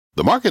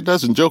The market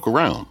doesn't joke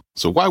around,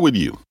 so why would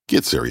you?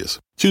 Get serious.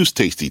 Choose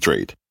Tasty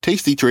Trade.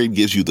 Tasty Trade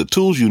gives you the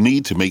tools you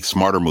need to make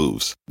smarter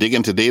moves. Dig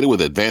into data with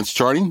advanced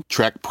charting,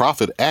 track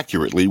profit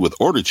accurately with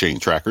order chain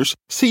trackers,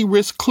 see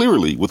risk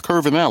clearly with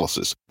curve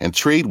analysis, and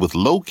trade with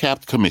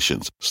low-capped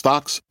commissions,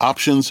 stocks,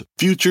 options,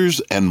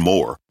 futures, and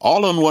more.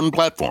 All on one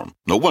platform.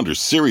 No wonder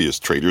serious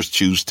traders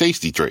choose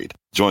Tasty Trade.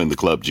 Join the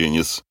club,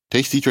 genius.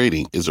 Tasty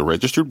Trading is a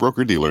registered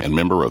broker-dealer and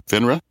member of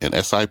FINRA and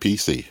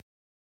SIPC.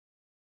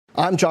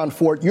 I'm John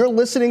Fort. You're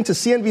listening to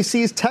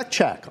CNBC's Tech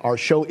Check. Our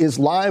show is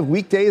live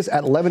weekdays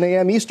at 11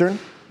 a.m. Eastern.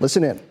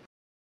 Listen in.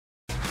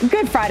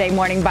 Good Friday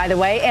morning, by the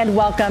way, and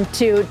welcome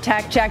to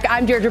Tech Check.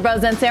 I'm Deirdre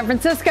Boza in San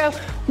Francisco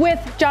with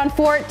John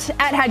Fort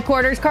at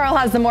headquarters. Carl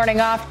has the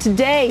morning off.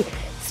 Today,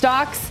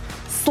 stocks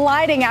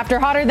sliding after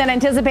hotter than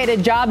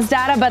anticipated jobs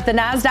data, but the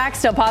Nasdaq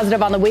still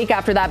positive on the week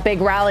after that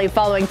big rally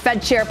following Fed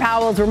Chair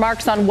Powell's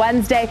remarks on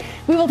Wednesday.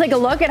 We will take a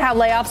look at how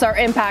layoffs are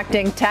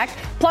impacting tech.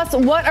 Plus,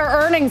 what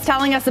are earnings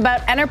telling us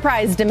about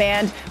enterprise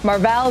demand?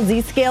 Marvell,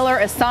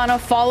 Zscaler, Asana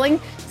falling.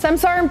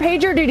 Samsara and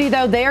PagerDuty,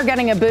 though, they are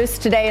getting a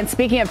boost today. And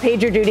speaking of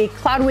PagerDuty,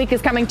 Cloud Week is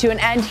coming to an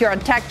end here on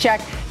Tech Check.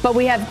 But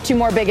we have two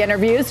more big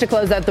interviews to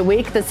close out the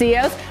week. The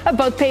CEOs of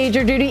both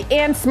PagerDuty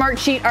and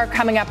Smartsheet are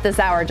coming up this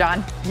hour,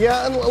 John.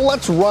 Yeah, and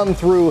let's run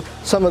through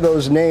some of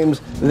those names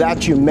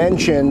that you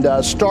mentioned.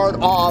 Start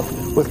off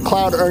with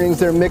cloud earnings.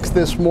 They're mixed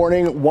this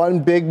morning. One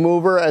big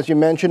mover, as you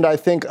mentioned, I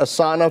think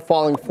Asana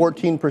falling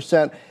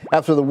 14%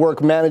 after the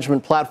work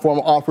management platform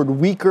offered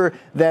weaker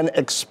than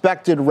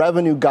expected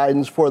revenue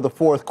guidance for the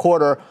fourth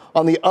quarter.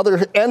 On the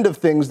other end of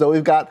things, though,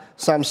 we've got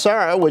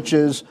Samsara, which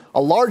is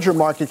a larger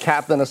market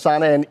cap than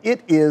Asana, and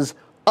it is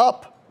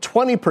up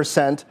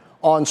 20%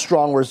 on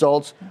strong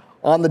results.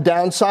 On the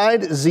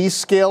downside,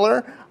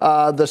 Zscaler,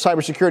 the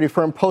cybersecurity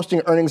firm,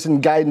 posting earnings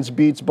and guidance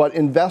beats, but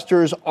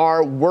investors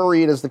are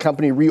worried as the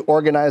company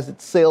reorganized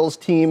its sales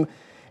team,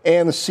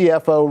 and the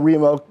CFO,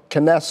 Remo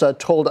Canessa,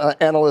 told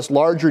analysts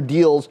larger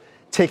deals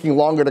taking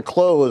longer to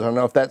close. I don't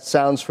know if that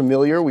sounds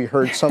familiar. We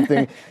heard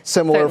something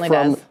similar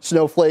from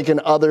Snowflake and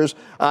others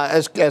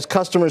as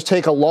customers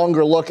take a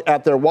longer look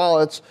at their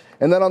wallets.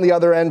 And then on the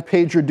other end,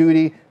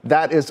 PagerDuty,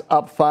 that is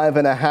up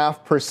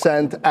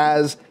 5.5%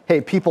 as,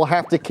 hey, people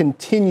have to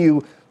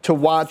continue to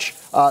watch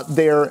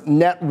their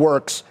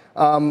networks.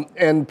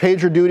 And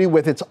PagerDuty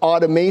with its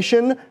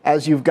automation,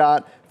 as you've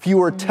got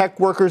fewer tech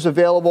workers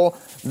available,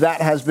 that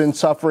has been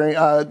suffering.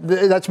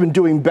 That's been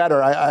doing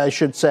better, I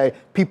should say.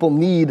 People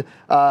need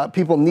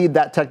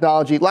that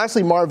technology.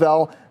 Lastly,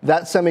 Marvell,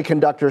 that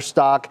semiconductor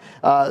stock,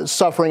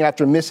 suffering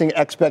after missing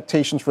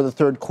expectations for the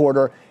third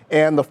quarter,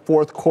 and the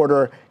fourth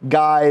quarter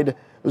guide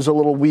was a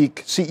little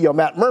weak. CEO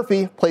Matt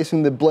Murphy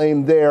placing the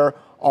blame there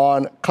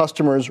on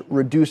customers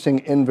reducing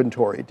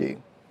inventory. D.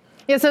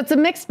 Yeah, so it's a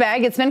mixed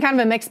bag. It's been kind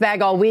of a mixed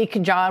bag all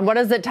week, John. What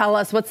does it tell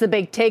us? What's the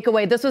big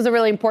takeaway? This was a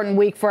really important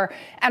week for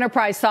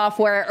enterprise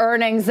software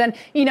earnings. And,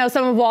 you know,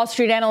 some of Wall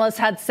Street analysts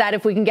had said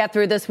if we can get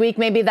through this week,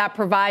 maybe that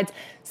provides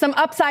some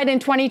upside in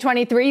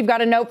 2023. You've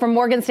got a note from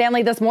Morgan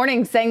Stanley this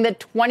morning saying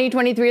that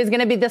 2023 is going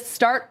to be the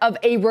start of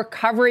a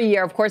recovery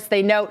year. Of course,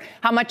 they note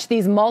how much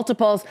these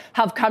multiples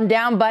have come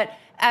down. But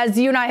as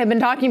you and I have been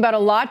talking about a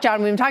lot, John,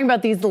 we've been talking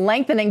about these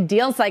lengthening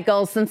deal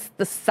cycles since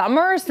the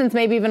summer, since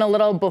maybe even a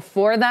little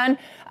before then.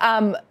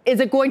 Is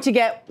it going to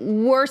get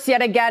worse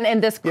yet again in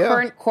this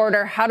current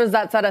quarter? How does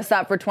that set us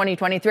up for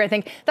 2023? I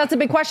think that's a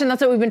big question.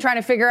 That's what we've been trying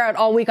to figure out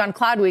all week on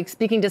Cloud Week,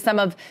 speaking to some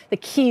of the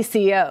key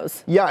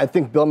CEOs. Yeah, I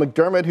think Bill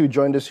McDermott, who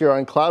joined us here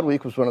on Cloud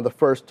Week, was one of the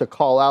first to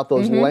call out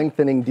those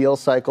lengthening deal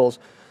cycles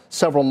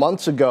several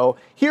months ago.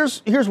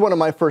 Here's one of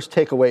my first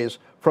takeaways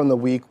from the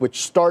week,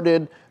 which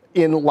started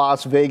in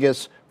Las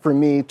Vegas for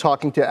me,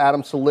 talking to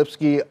Adam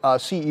Selipsky,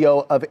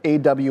 CEO of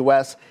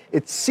AWS.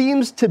 It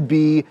seems to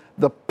be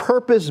the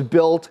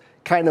purpose-built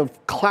kind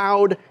of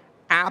cloud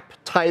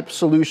app-type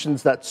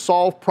solutions that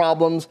solve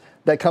problems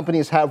that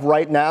companies have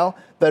right now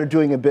that are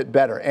doing a bit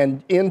better.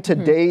 And in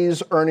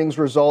today's earnings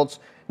results,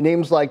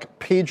 names like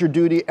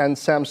PagerDuty and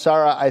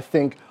Samsara, I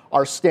think,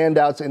 are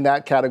standouts in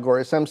that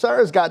category.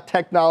 Samsara's got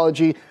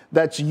technology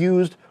that's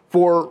used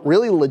for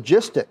really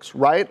logistics,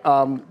 right?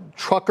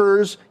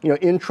 Truckers,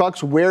 in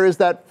trucks, where is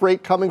that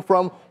freight coming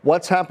from?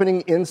 What's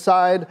happening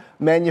inside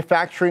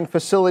manufacturing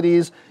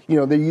facilities?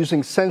 They're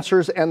using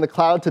sensors and the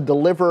cloud to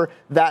deliver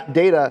that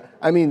data.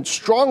 I mean,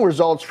 strong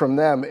results from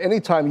them.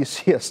 Anytime you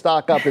see a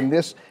stock up in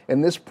this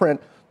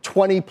print,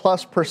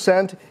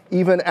 20+%,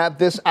 even at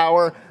this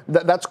hour,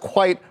 that's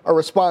quite a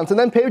response. And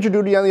then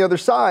PagerDuty on the other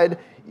side,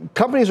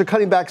 companies are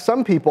cutting back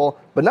some people,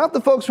 but not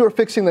the folks who are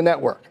fixing the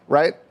network,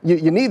 right?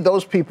 You need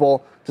those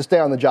people to stay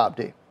on the job,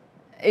 D.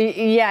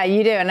 Yeah,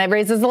 you do. And it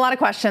raises a lot of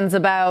questions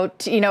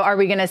about, are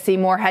we going to see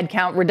more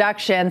headcount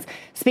reductions?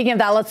 Speaking of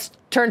that, let's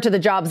turn to the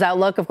jobs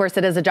outlook. Of course,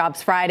 it is a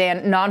jobs Friday,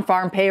 and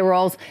non-farm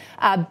payrolls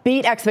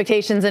beat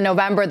expectations in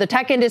November. The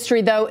tech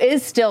industry, though,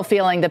 is still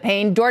feeling the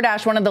pain.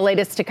 DoorDash, one of the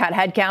latest to cut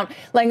headcount,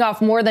 laying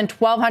off more than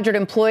 1,200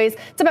 employees.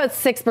 It's about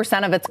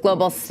 6% of its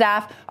global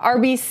staff.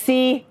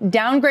 RBC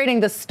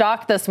downgrading the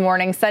stock this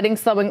morning, citing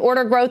slowing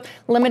order growth,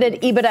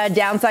 limited EBITDA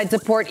downside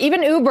support.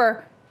 Even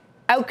Uber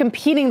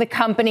outcompeting the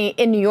company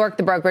in New York,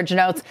 the brokerage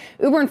notes.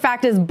 Uber, in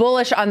fact, is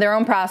bullish on their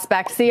own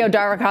prospects. CEO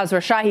Dara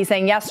Khosrowshahi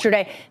saying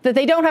yesterday that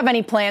they don't have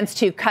any plans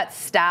to cut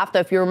staff,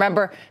 though if you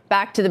remember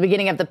back to the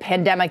beginning of the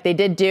pandemic, they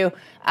did do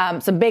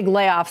some big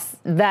layoffs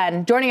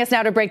then. Joining us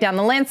now to break down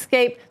the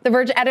landscape, the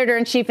Verge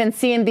Editor-in-Chief and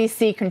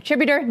CNBC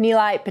contributor,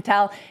 Nilay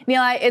Patel.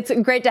 Nilay, it's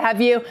great to have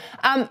you.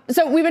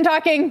 So we've been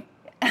talking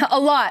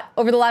a lot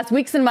over the last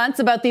weeks and months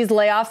about these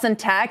layoffs in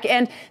tech.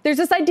 And there's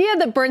this idea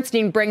that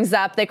Boorstin brings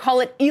up. They call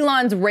it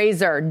Elon's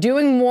razor,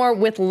 doing more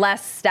with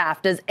less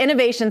staff. Does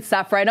innovation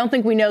suffer? I don't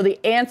think we know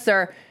the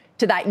answer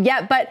to that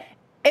yet, but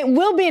it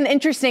will be an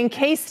interesting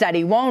case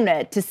study, won't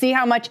it, to see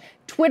how much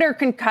Twitter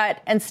can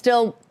cut and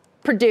still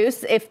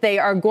produce if they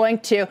are going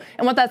to,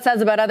 and what that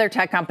says about other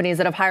tech companies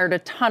that have hired a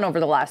ton over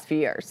the last few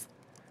years.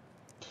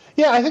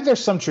 Yeah, I think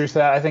there's some truth to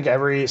that. I think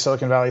every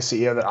Silicon Valley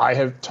CEO that I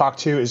have talked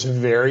to is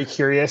very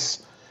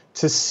curious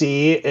to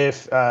see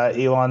if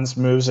Elon's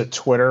moves at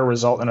Twitter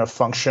result in a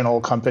functional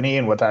company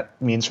and what that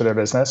means for their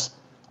business.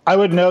 I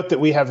would note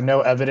that we have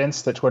no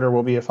evidence that Twitter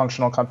will be a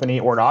functional company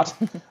or not.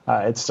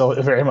 It's still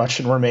very much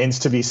and remains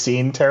to be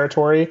seen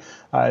territory.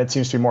 It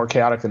seems to be more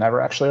chaotic than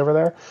ever actually over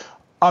there.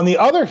 On the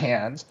other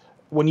hand,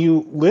 when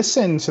you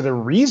listen to the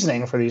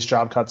reasoning for these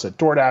job cuts at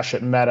DoorDash,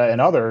 at Meta,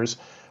 and others,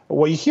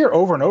 what you hear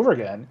over and over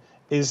again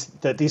is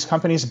that these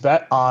companies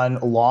bet on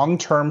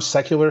long-term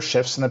secular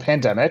shifts in the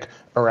pandemic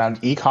around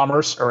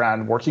e-commerce,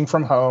 around working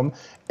from home,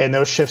 and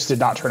those shifts did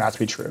not turn out to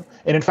be true.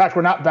 And in fact,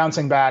 we're not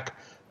bouncing back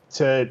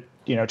to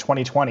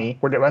 2020.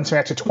 We're bouncing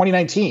back to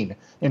 2019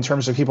 in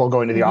terms of people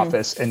going to the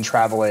office and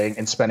traveling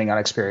and spending on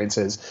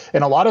experiences.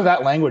 And a lot of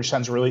that language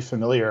sounds really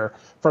familiar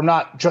from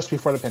not just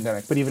before the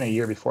pandemic, but even a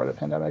year before the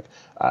pandemic.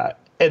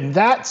 And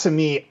that, to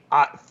me,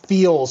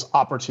 feels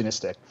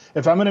opportunistic.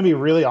 If I'm going to be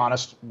really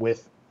honest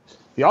with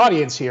the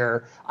audience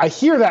here, I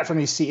hear that from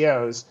these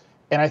CEOs,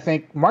 and I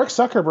think Mark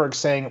Zuckerberg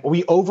saying,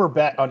 we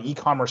overbet on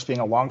e-commerce being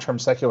a long-term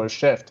secular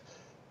shift.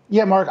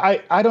 Yeah, Mark,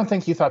 I don't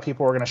think you thought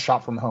people were going to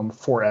shop from home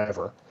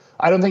forever.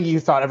 I don't think you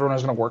thought everyone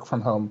was going to work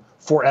from home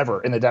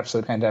forever in the depths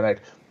of the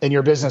pandemic, and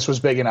your business was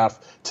big enough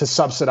to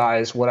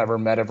subsidize whatever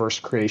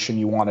metaverse creation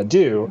you want to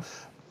do.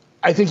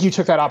 I think you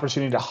took that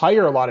opportunity to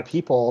hire a lot of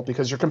people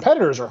because your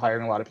competitors are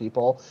hiring a lot of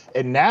people.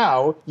 And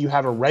now you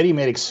have a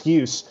ready-made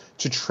excuse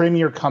to trim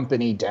your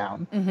company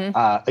down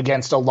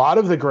against a lot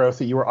of the growth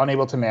that you were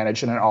unable to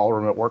manage in an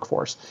all-remote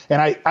workforce. And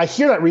I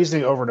hear that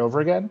reasoning over and over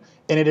again.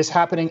 And it is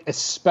happening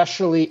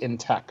especially in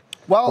tech,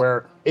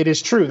 where it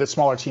is true that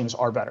smaller teams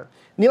are better.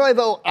 Nilay,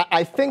 though,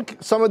 I think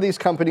some of these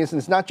companies, and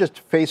it's not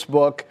just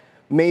Facebook,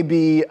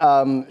 maybe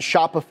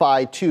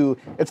Shopify too,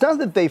 it's not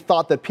that they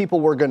thought that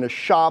people were going to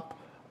shop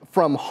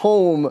from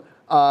home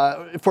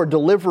for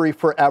delivery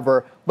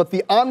forever, but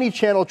the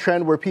omni-channel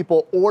trend where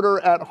people order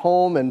at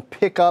home and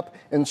pick up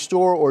in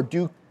store or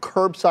do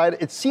curbside,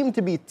 it seemed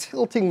to be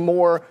tilting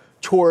more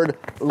toward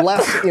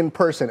less in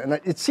person.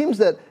 And it seems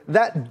that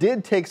that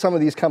did take some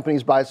of these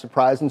companies by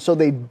surprise, and so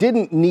they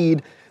didn't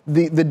need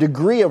the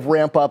degree of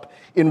ramp up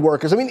in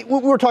workers. I mean,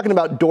 we were talking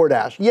about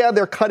DoorDash. Yeah,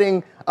 they're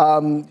cutting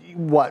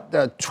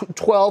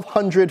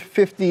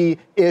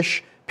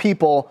 1,250-ish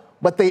people,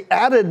 but they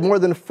added more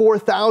than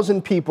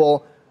 4,000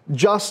 people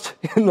just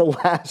in the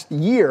last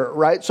year,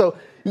 right? So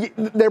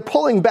they're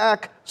pulling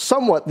back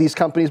somewhat, these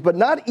companies, but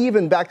not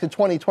even back to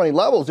 2020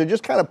 levels. They're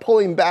just kind of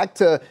pulling back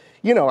to,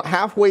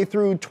 halfway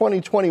through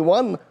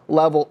 2021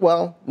 level.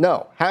 Well,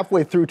 no,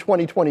 halfway through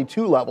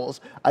 2022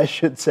 levels, I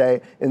should say,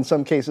 in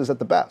some cases at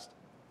the best.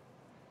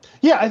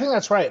 Yeah, I think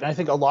that's right. And I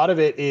think a lot of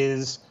it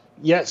is,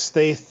 yes,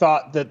 they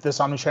thought that this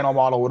omnichannel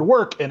model would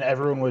work and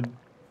everyone would.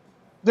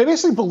 They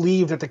basically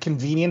believe that the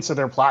convenience of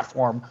their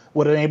platform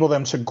would enable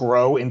them to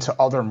grow into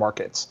other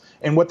markets.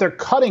 And what they're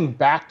cutting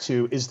back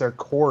to is their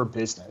core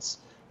business,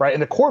 right?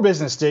 And the core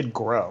business did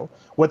grow.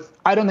 What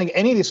I don't think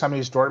any of these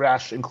companies,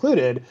 DoorDash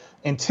included,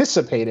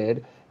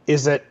 anticipated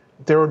is that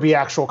there would be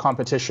actual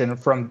competition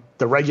from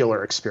the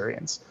regular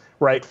experience,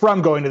 right?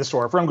 From going to the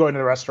store, from going to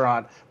the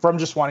restaurant, from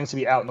just wanting to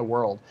be out in the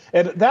world.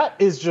 And that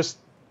is just,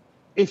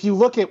 if you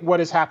look at what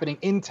is happening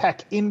in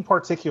tech in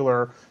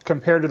particular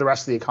compared to the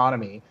rest of the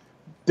economy,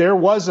 there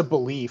was a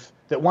belief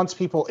that once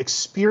people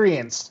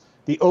experienced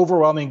the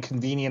overwhelming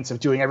convenience of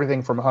doing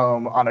everything from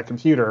home on a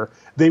computer,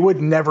 they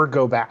would never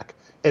go back,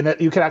 and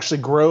that you could actually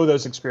grow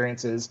those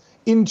experiences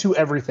into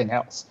everything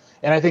else.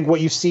 And I think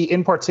what you see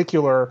in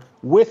particular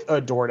with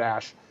a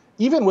DoorDash,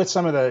 even with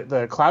some of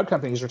the cloud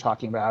companies you're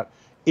talking about,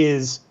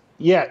 is,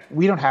 yeah,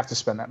 we don't have to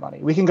spend that money.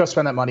 We can go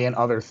spend that money on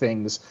other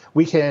things.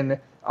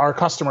 Our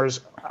customers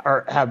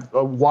have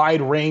a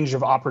wide range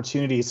of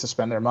opportunities to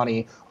spend their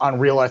money on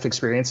real life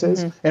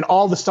experiences, and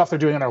all the stuff they're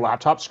doing on their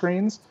laptop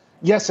screens.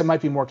 Yes, it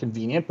might be more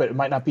convenient, but it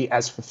might not be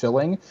as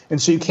fulfilling.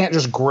 And so you can't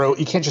just grow.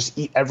 You can't just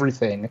eat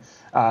everything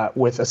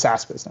with a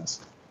SaaS business.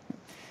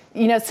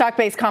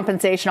 Stock-based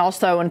compensation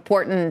also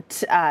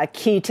important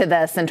key to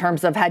this in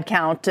terms of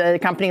headcount. A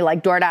company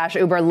like DoorDash,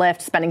 Uber,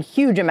 Lyft spending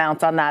huge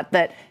amounts on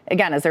that,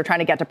 again, as they're trying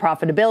to get to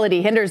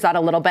profitability, hinders that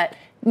a little bit.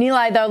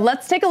 Nilay, though,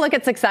 let's take a look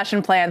at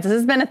succession plans. This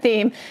has been a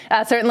theme,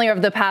 certainly over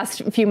the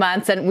past few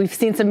months, and we've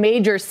seen some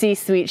major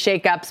C-suite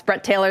shakeups.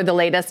 Bret Taylor, the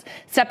latest,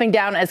 stepping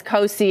down as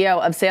co-CEO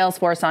of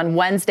Salesforce on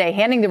Wednesday,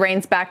 handing the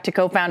reins back to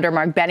co-founder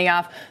Mark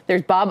Benioff.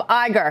 There's Bob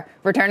Iger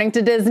returning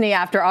to Disney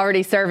after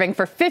already serving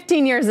for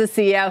 15 years as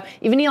CEO.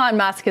 Even Elon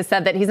Musk has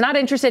said that he's not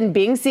interested in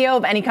being CEO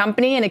of any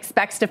company and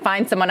expects to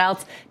find someone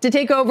else to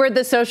take over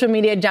the social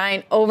media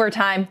giant over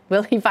time.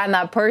 Will he find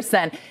that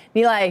person?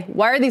 Nilay,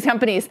 why are these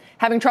companies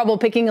having trouble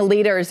picking a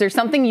leader? Is there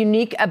something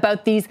unique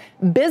about these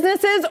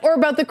businesses or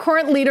about the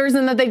current leaders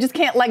in that they just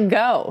can't let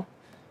go?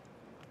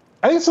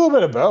 I think it's a little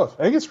bit of both.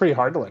 I think it's pretty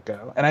hard to let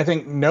go. And I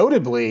think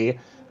notably,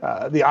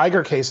 the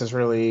Iger case is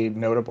really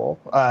notable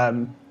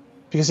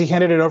because he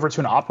handed it over to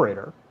an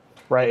operator,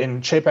 right?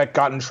 And Chapek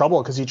got in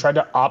trouble because he tried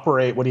to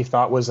operate what he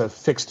thought was a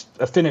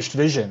finished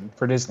vision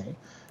for Disney.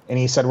 And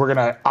he said, we're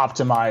going to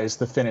optimize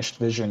the finished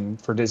vision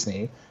for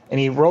Disney. And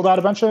he rolled out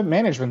a bunch of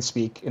management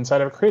speak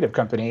inside of a creative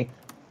company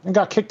and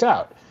got kicked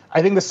out.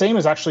 I think the same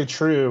is actually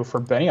true for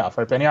Benioff.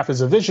 Right? Benioff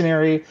is a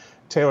visionary.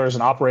 Taylor is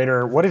an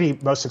operator. What did he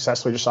most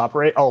successfully just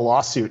operate? A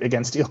lawsuit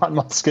against Elon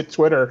Musk at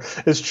Twitter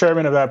as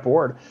chairman of that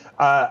board.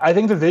 I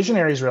think the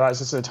visionaries realize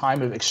this is a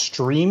time of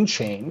extreme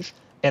change,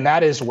 and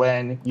that is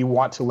when you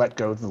want to let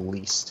go the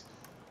least.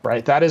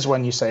 Right? That is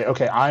when you say,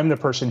 okay, I'm the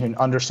person who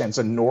understands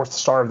the North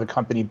Star of the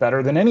company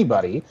better than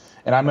anybody,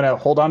 and I'm going to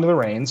hold on to the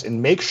reins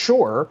and make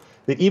sure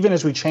that even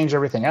as we change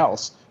everything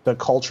else, the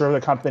culture of the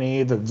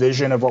company, the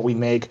vision of what we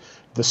make,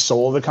 the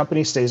soul of the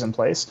company stays in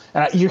place.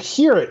 And you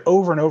hear it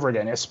over and over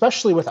again,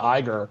 especially with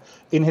Iger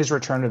in his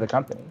return to the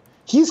company.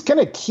 He's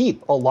going to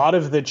keep a lot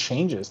of the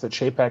changes that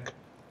Chapek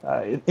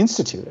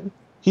instituted.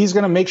 He's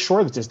going to make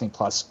sure that Disney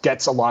Plus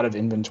gets a lot of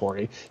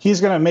inventory. He's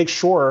going to make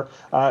sure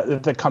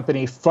that the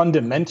company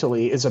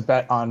fundamentally is a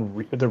bet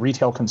on the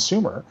retail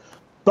consumer.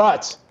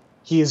 But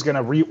he is going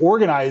to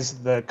reorganize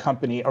the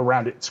company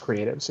around its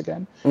creatives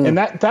again. And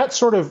that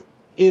sort of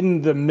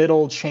in the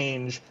middle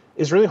change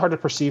is really hard to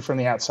perceive from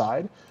the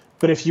outside.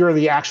 But if you're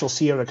the actual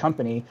CEO of the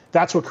company,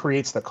 that's what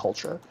creates the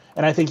culture.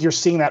 And I think you're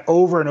seeing that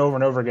over and over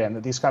and over again,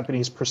 that these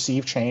companies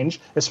perceive change,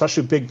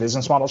 especially big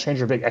business model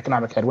change or big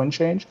economic headwind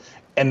change.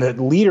 And the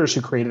leaders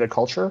who created the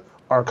culture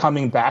are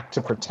coming back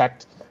to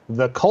protect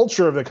the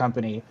culture of the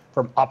company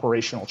from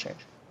operational change.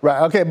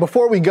 Right. Okay.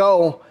 Before we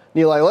go,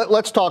 Nilay,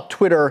 let's talk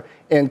Twitter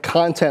and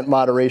content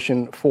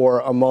moderation for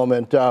a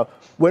moment.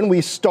 When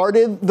we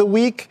started the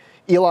week,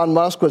 Elon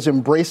Musk was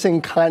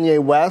embracing Kanye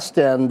West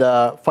and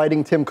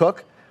fighting Tim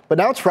Cook. But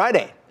now it's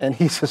Friday, and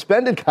he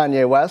suspended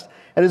Kanye West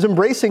and is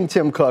embracing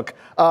Tim Cook.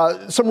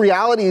 Some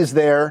realities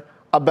there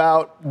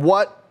about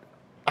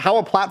how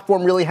a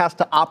platform really has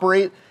to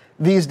operate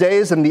these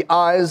days and the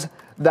eyes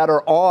that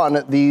are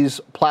on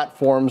these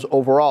platforms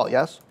overall,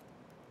 yes?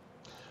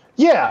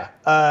 Yeah.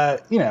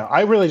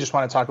 I really just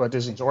want to talk about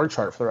Disney's org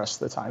chart for the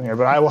rest of the time here,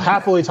 but I will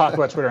happily talk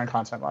about Twitter and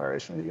content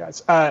moderation with you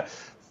guys.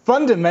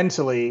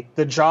 Fundamentally,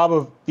 the job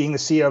of being the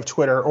CEO of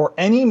Twitter or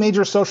any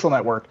major social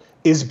network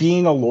is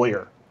being a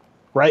lawyer.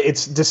 Right?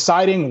 It's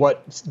deciding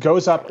what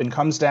goes up and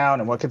comes down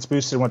and what gets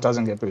boosted and what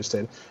doesn't get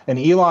boosted. And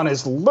Elon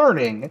is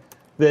learning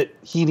that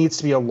he needs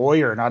to be a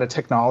lawyer, not a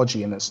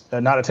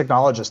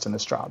technologist in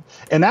this job.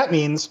 And that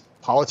means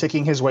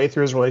politicking his way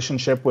through his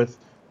relationship with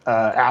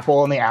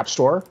Apple and the App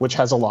Store, which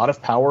has a lot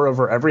of power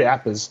over every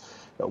app, as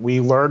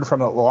we learned from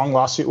a long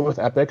lawsuit with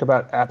Epic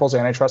about Apple's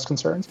antitrust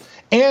concerns.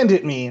 And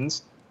it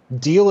means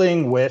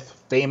dealing with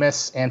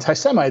famous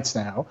anti-Semites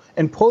now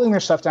and pulling their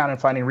stuff down and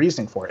finding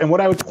reasoning for it. And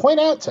what I would point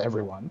out to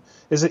everyone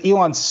is that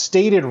Elon's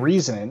stated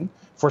reasoning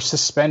for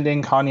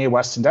suspending Kanye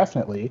West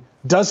indefinitely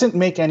doesn't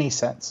make any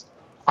sense.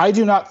 I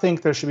do not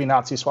think there should be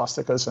Nazi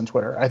swastikas on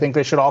Twitter. I think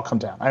they should all come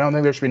down. I don't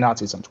think there should be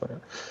Nazis on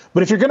Twitter.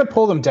 But if you're going to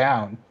pull them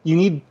down, you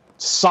need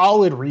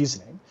solid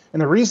reasoning.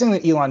 And the reasoning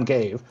that Elon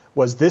gave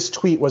was this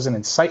tweet was an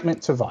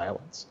incitement to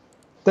violence.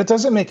 That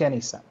doesn't make any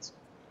sense.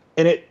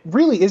 And it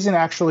really isn't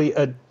actually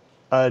a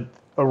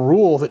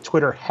rule that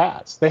Twitter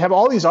has. They have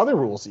all these other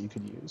rules that you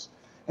could use.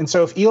 And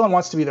so if Elon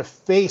wants to be the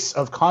face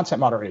of content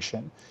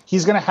moderation,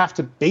 he's going to have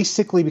to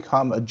basically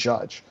become a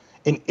judge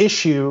and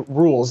issue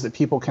rules that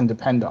people can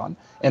depend on.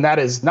 And that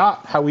is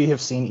not how we have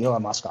seen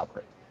Elon Musk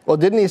operate. Well,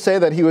 didn't he say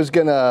that he was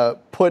going to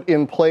put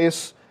in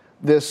place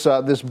this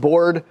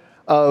board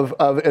of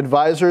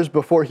advisors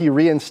before he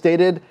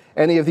reinstated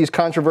any of these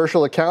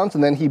controversial accounts?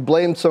 And then he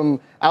blamed some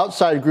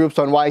outside groups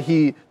on why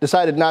he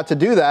decided not to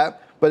do that.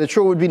 But it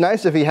sure would be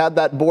nice if he had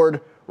that board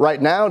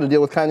right now to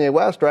deal with Kanye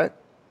West, right?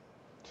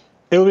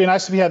 It would be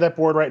nice if he had that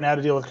board right now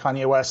to deal with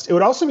Kanye West. It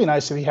would also be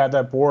nice if he had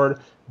that board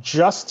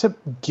just to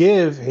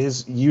give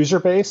his user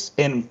base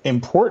and,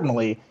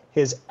 importantly,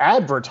 his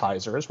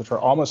advertisers, which are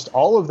almost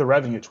all of the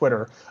revenue at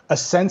Twitter, a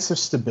sense of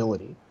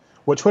stability.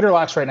 What Twitter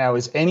lacks right now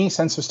is any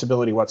sense of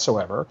stability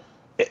whatsoever.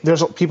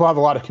 People have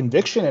a lot of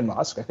conviction in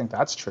Musk. I think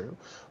that's true.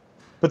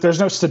 But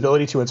there's no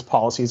stability to its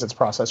policies, its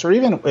process, or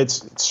even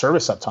its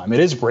service uptime. It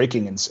is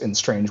breaking in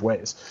strange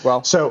ways.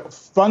 Well, so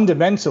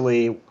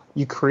fundamentally,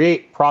 you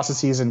create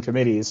processes and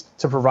committees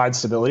to provide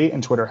stability,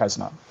 and Twitter has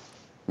none.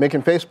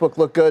 Making Facebook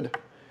look good.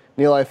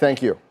 Nilay,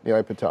 thank you.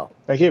 Nilay Patel.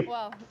 Thank Thank you.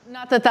 Well,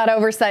 not that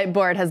oversight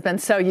board has been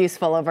so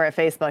useful over at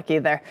Facebook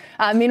either.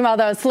 Meanwhile,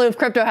 though, a slew of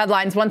crypto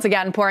headlines once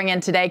again pouring in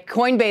today.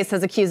 Coinbase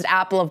has accused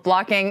Apple of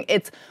blocking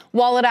its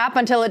wallet app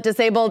until it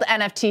disabled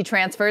NFT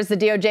transfers. The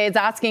DOJ is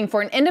asking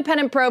for an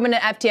independent probe into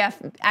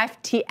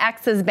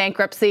FTX's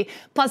bankruptcy.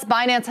 Plus,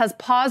 Binance has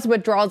paused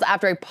withdrawals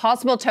after a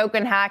possible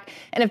token hack.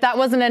 And if that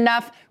wasn't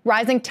enough,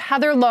 rising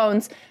Tether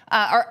loans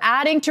are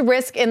adding to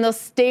risk in the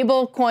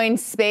stable coin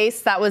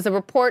space. That was a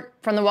report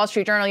from the Wall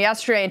Street Journal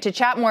yesterday. And to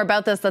chat more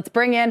about this, let's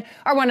bring in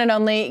our one and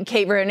only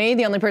Kate Rooney,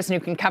 the only person who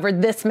can cover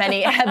this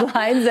many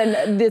headlines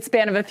in the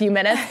span of a few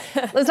minutes.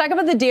 Let's talk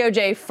about the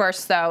DOJ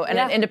first, though, and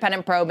an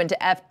independent probe into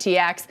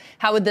FTX.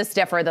 How would this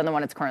differ than the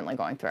one it's currently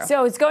going through?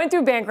 So it's going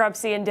through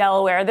bankruptcy in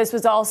Delaware. This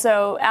was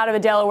also out of a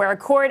Delaware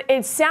court.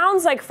 It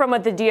sounds like from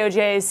what the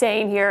DOJ is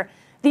saying here,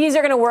 these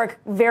are going to work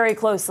very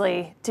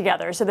closely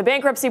together. So the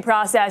bankruptcy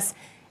process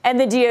and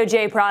the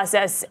DOJ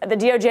process, the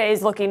DOJ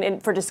is looking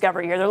for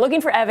discovery here. They're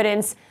looking for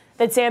evidence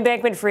that Sam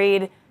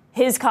Bankman-Fried,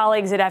 his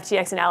colleagues at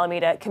FTX and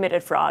Alameda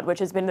committed fraud, which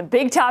has been the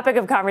big topic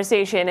of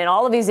conversation in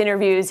all of these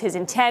interviews, his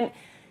intent.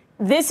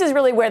 This is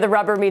really where the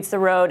rubber meets the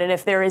road. And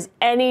if there is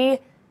any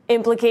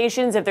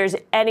implications, if there's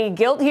any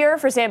guilt here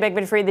for Sam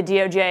Bankman-Fried, the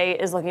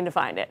DOJ is looking to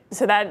find it.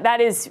 So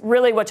that is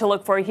really what to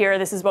look for here.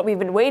 This is what we've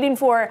been waiting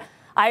for.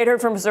 I had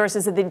heard from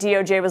sources that the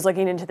DOJ was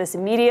looking into this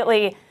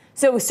immediately.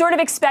 So sort of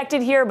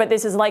expected here, but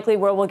this is likely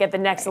where we'll get the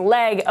next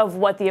leg of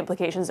what the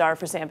implications are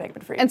for Sam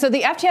Bankman-Fried. And so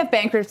the FTF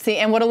bankruptcy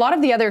and what a lot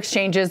of the other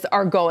exchanges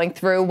are going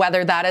through,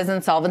 whether that is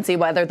insolvency,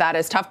 whether that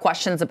is tough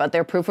questions about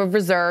their proof of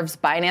reserves,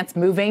 Binance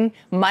moving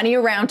money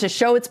around to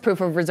show its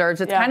proof of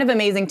reserves. It's kind of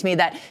amazing to me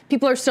that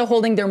people are still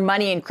holding their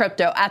money in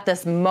crypto at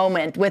this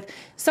moment with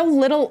so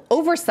little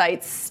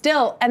oversight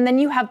still. And then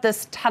you have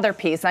this Tether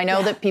piece. I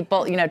know that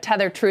people,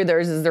 Tether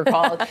truthers, as they're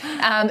called,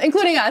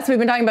 including us. We've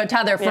been talking about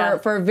Tether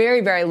for a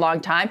very, very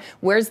long time.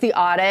 Where's the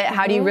audit?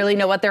 How do you really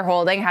know what they're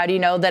holding? How do you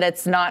know that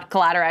it's not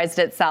collateralized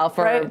itself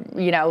or,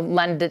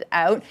 lend it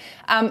out?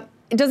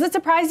 Does it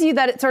surprise you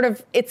that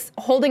it's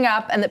holding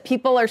up and that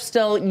people are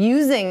still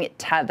using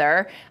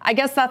Tether? I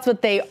guess that's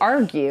what they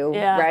argue,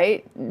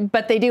 right?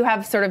 But they do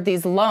have sort of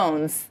these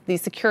loans,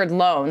 these secured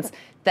loans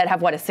that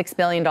have, a $6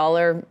 billion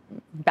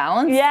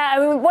balance? Yeah, I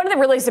mean, one of the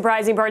really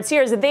surprising parts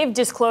here is that they've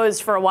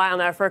disclosed for a while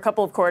now, for a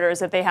couple of quarters,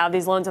 that they have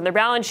these loans on their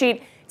balance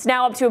sheet. It's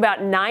now up to about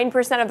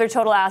 9% of their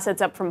total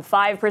assets, up from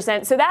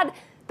 5%. So that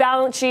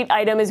balance sheet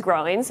item is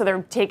growing, so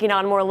they're taking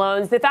on more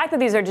loans. The fact that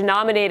these are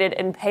denominated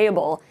and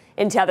payable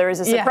in Tether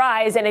is a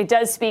surprise, and it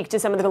does speak to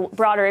some of the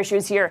broader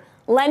issues here.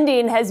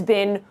 Lending has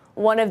been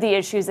one of the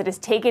issues that has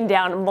taken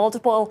down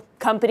multiple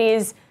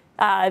companies.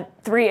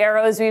 3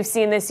 arrows we've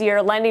seen this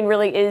year. Lending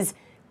really is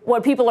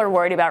what people are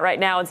worried about right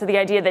now. And so the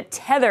idea that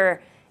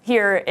Tether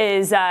here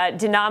is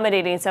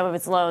denominating some of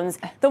its loans.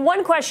 The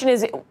one question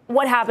is,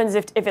 what happens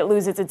if it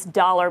loses its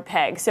dollar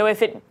peg? So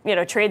if it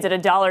trades at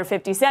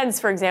 $1.50,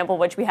 for example,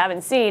 which we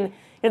haven't seen,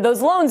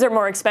 those loans are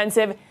more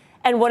expensive.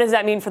 And what does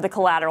that mean for the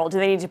collateral? Do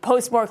they need to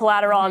post more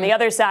collateral on the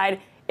other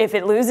side? If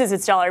it loses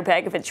its dollar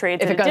peg, if it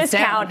trades at a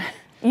discount, down,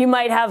 you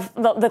might have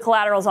the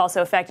collaterals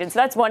also affected. So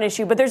that's one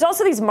issue. But there's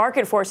also these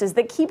market forces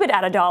that keep it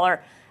at $1.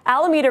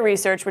 Alameda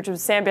Research, which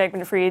was Sam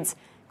Bankman-Fried's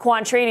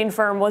quant trading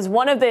firm, was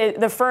one of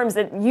the firms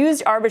that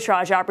used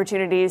arbitrage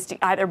opportunities to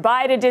either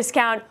buy at a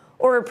discount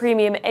or a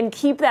premium and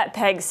keep that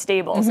peg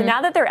stable. So now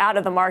that they're out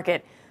of the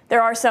market,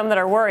 there are some that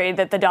are worried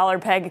that the dollar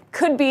peg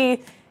could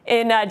be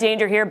in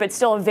danger here, but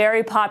still a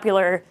very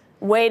popular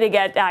way to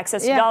get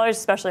access to dollars,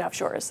 especially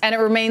offshores. And it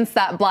remains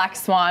that black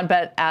swan,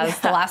 but as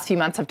the last few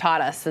months have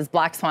taught us, is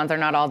black swans are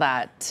not all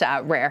that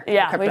rare.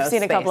 Yeah, we've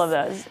seen a couple of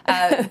those.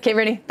 Kate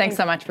Rooney, thanks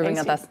so much for being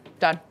with us.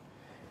 John.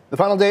 The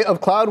final day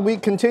of Cloud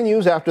Week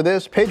continues. After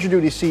this,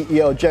 PagerDuty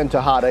CEO Jen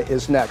Tejada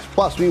is next.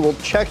 Plus, we will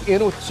check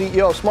in with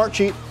CEO of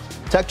Smartsheet.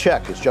 Tech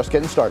Check is just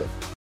getting started.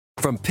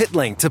 From pit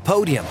lane to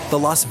podium, the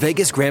Las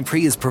Vegas Grand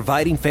Prix is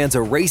providing fans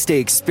a race day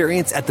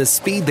experience at the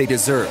speed they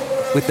deserve.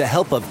 With the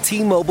help of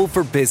T-Mobile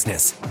for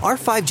Business, our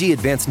 5G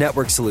advanced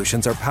network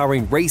solutions are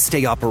powering race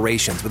day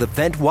operations with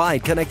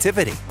event-wide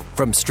connectivity.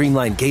 From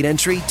streamlined gate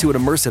entry to an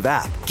immersive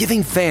app,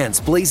 giving fans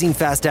blazing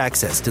fast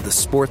access to the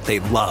sport they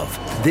love.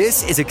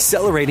 This is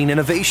accelerating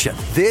innovation.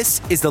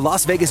 This is the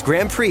Las Vegas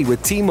Grand Prix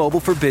with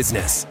T-Mobile for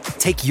Business.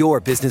 Take your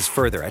business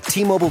further at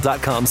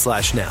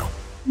T-Mobile.com/now.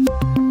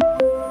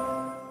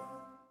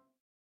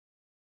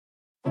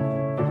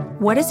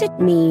 What does it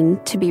mean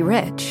to be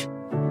rich?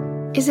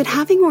 Is it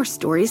having more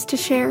stories to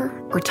share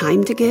or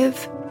time to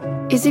give?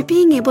 Is it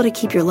being able to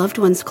keep your loved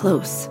ones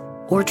close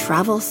or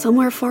travel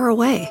somewhere far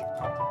away?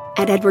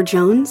 At Edward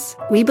Jones,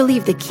 we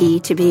believe the key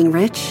to being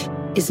rich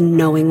is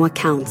knowing what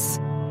counts.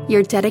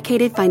 Your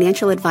dedicated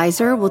financial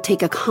advisor will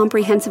take a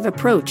comprehensive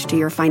approach to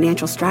your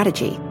financial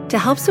strategy to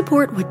help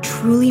support what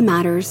truly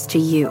matters to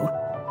you.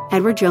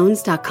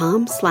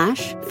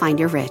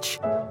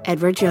 EdwardJones.com/findyourrich.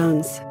 Edward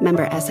Jones,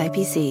 member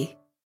SIPC.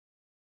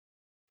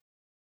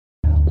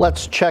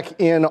 Let's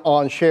check in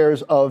on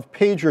shares of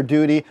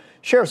PagerDuty.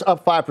 Shares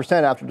up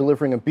 5% after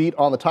delivering a beat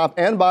on the top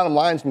and bottom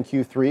lines in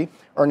Q3.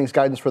 Earnings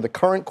guidance for the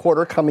current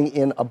quarter coming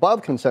in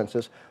above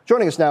consensus.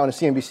 Joining us now in a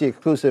CNBC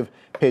exclusive,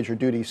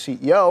 PagerDuty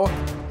CEO,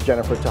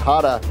 Jennifer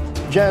Tejada.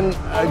 Jen,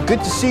 good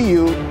to see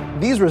you.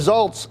 These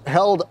results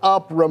held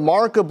up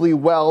remarkably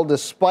well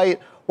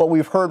despite what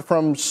we've heard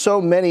from so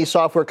many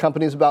software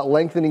companies about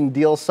lengthening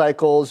deal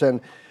cycles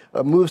and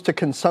moves to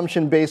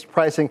consumption-based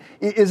pricing.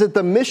 Is it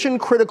the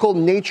mission-critical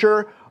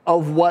nature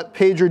of what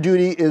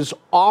PagerDuty is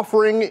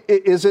offering?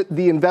 Is it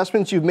the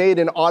investments you've made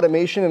in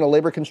automation in a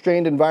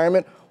labor-constrained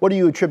environment? What do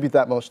you attribute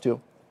that most to?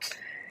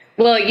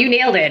 Well, you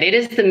nailed it. It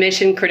is the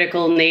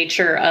mission-critical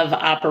nature of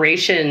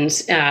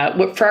operations.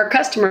 For our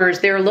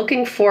customers, they're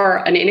looking for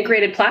an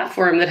integrated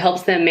platform that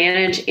helps them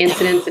manage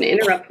incidents and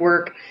interrupt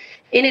work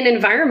in an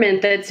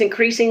environment that's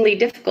increasingly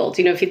difficult.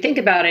 If you think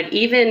about it,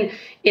 even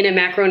in a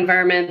macro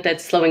environment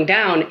that's slowing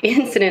down,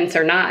 incidents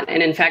are not.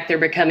 And in fact, they're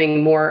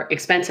becoming more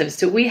expensive.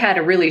 So we had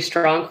a really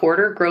strong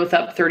quarter, growth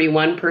up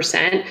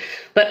 31%,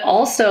 but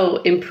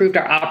also improved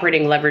our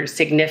operating leverage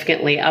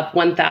significantly, up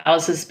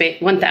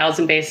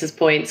 1,000 basis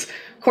points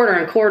quarter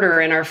on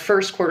quarter, and our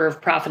first quarter of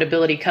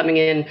profitability coming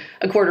in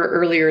a quarter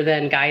earlier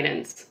than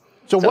guidance.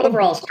 So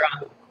overall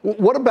strong.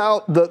 What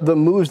about the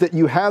moves that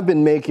you have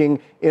been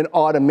making in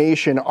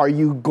automation? Are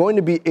you going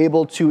to be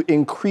able to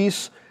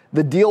increase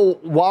the deal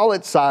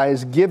wallet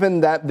size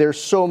given that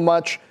there's so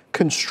much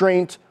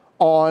constraint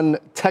on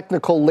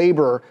technical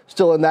labor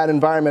still in that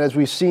environment, as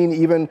we've seen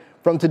even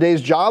from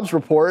today's jobs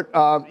report?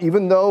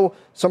 Even though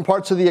some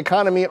parts of the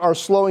economy are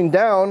slowing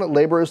down,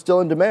 labor is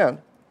still in demand.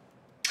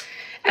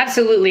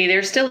 Absolutely.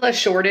 There's still a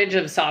shortage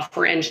of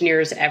software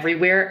engineers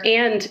everywhere.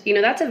 And,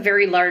 that's a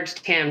very large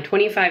TAM,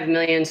 25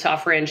 million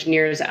software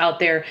engineers out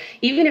there.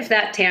 Even if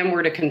that TAM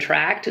were to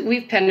contract,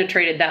 we've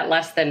penetrated that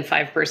less than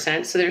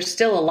 5%. So there's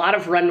still a lot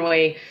of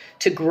runway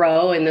to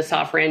grow in the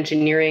software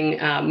engineering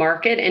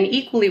market. And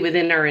equally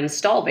within our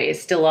install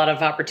base, still a lot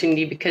of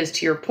opportunity because,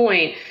 to your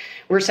point,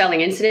 we're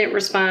selling incident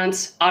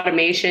response,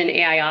 automation,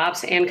 AI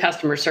ops, and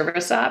customer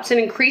service ops, and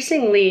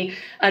increasingly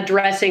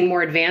addressing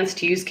more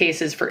advanced use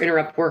cases for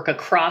interrupt work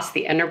across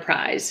the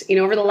enterprise.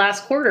 Over the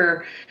last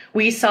quarter,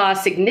 we saw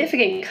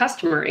significant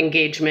customer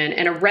engagement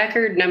and a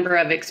record number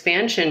of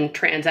expansion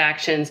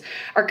transactions.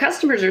 Our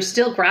customers are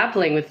still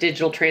grappling with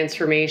digital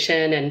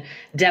transformation and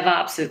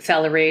DevOps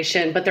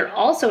acceleration, but they're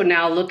also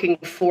now looking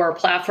for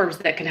platforms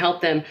that can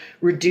help them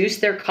reduce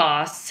their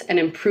costs and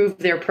improve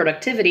their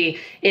productivity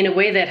in a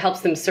way that helps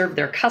them serve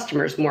their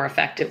customers more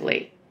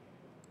effectively.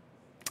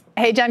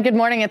 Hey, Jen, good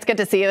morning. It's good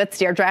to see you. It's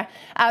Deirdre.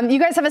 You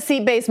guys have a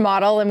seat-based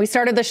model, and we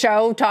started the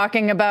show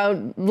talking about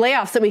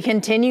layoffs that we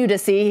continue to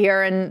see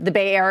here in the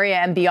Bay Area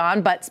and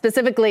beyond, but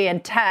specifically in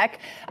tech.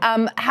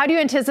 How do you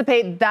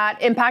anticipate that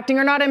impacting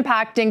or not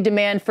impacting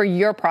demand for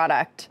your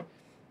product?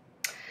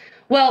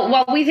 Well,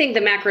 while we think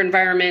the macro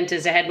environment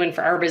is a headwind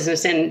for our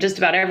business and just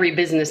about every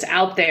business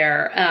out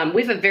there,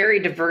 we have a very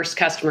diverse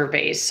customer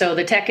base. So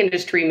the tech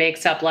industry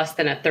makes up less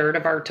than a third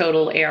of our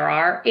total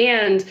ARR.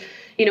 And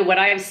what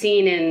I've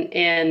seen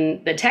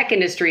in the tech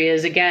industry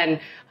is, again,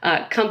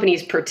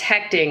 companies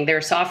protecting their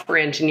software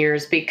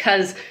engineers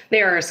because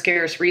they are a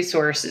scarce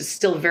resource. It's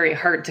still very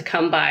hard to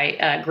come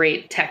by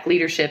great tech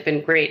leadership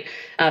and great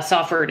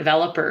software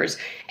developers.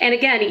 And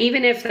again,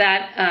 even if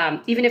that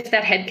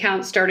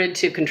headcount started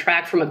to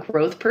contract from a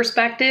growth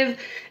perspective,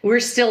 we're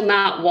still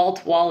not wall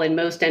to wall in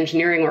most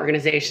engineering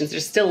organizations.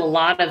 There's still a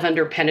lot of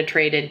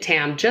underpenetrated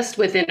TAM just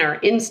within our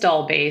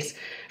install base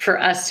for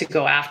us to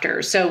go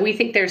after. So we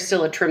think there's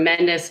still a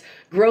tremendous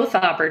growth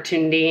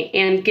opportunity.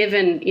 And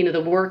given,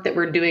 the work that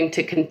we're doing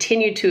to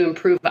continue to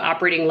improve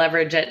operating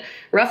leverage at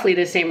roughly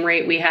the same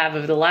rate we have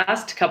over the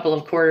last couple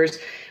of quarters,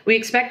 we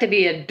expect to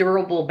be a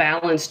durable,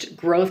 balanced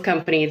growth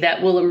company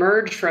that will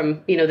emerge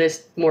from,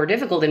 this more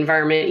difficult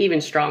environment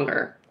even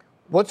stronger.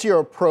 What's your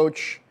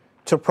approach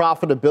to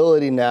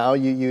profitability now?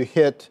 You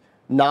hit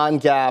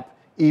non-GAAP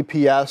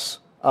EPS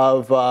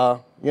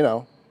of,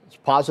 it's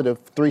positive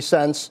 3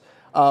 cents.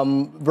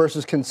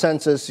 Versus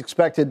consensus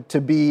expected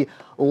to be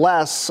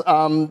less.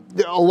 A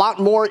lot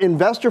more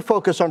investor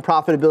focus on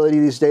profitability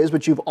these days,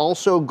 but you've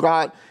also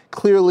got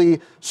clearly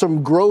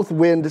some growth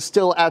wind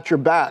still at your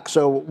back.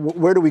 So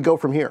where do we go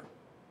from here?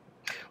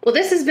 Well,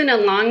 this has been a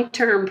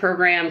long-term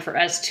program for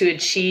us to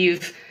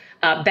achieve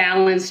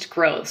balanced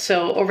growth.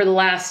 So over the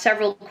last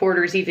several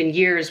quarters, even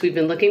years, we've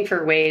been looking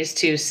for ways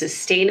to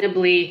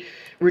sustainably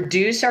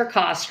reduce our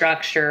cost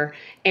structure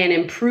and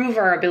improve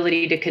our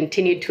ability to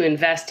continue to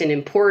invest in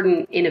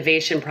important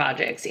innovation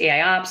projects,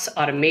 AI ops,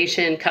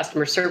 automation,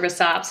 customer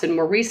service ops, and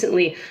more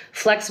recently,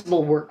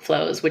 flexible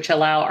workflows, which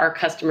allow our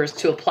customers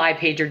to apply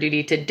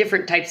PagerDuty to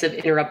different types of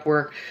interrupt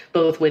work,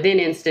 both within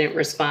incident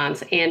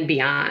response and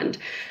beyond.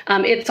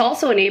 It's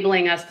also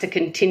enabling us to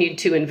continue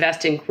to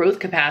invest in growth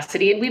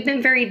capacity, and we've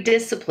been very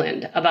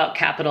disciplined about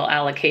capital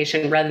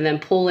allocation rather than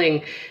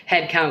pulling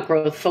headcount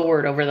growth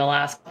forward over the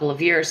last couple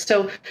of years.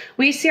 So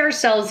we see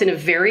ourselves in a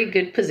very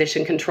good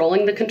position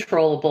controlling the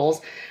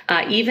controllables.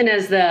 Even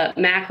as the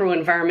macro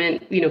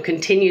environment,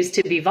 continues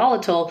to be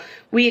volatile,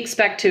 we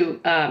expect to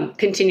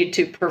continue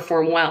to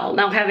perform well.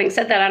 Now, having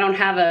said that, I don't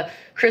have a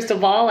crystal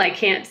ball. I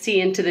can't see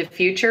into the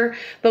future.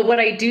 But what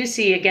I do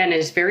see, again,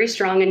 is very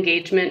strong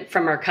engagement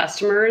from our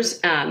customers,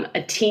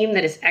 a team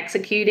that is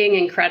executing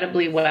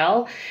incredibly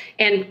well.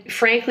 And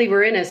frankly,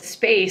 we're in a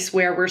space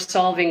where we're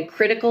solving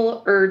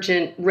critical,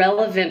 urgent,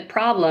 relevant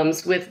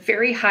problems with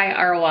very high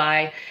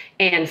ROI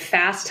and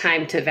fast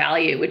time to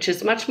value, which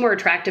is much more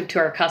attractive to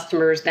our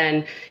customers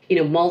than,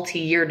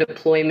 multi-year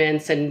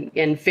deployments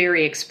and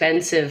very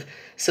expensive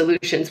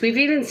solutions. We've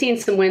even seen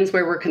some wins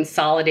where we're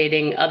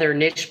consolidating other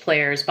niche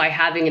players by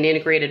having an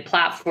integrated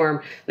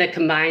platform that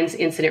combines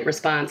incident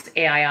response,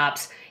 AI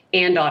ops,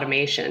 and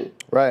automation.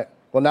 Right.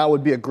 Well, now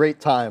would be a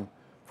great time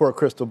for a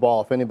crystal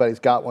ball. If anybody's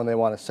got one they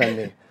want to send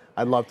me,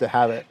 I'd love to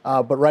have it.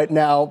 But right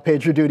now,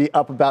 PagerDuty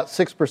up about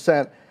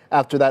 6%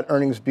 after that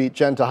earnings beat.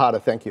 Jen, Tejada,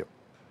 thank you.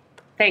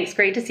 Thanks.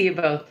 Great to see you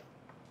both.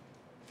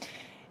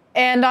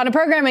 And on a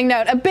programming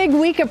note, a big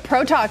week of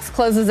Pro Talks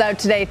closes out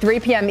today, 3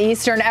 p.m.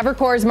 Eastern.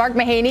 Evercore's Mark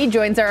Mahaney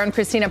joins our own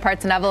Christina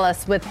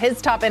Partsinevelos with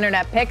his top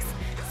internet picks.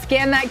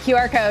 Scan that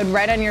QR code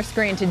right on your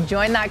screen to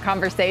join that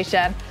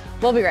conversation.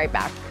 We'll be right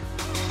back.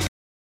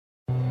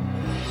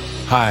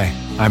 Hi,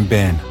 I'm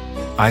Ben.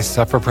 I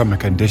suffer from a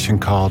condition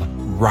called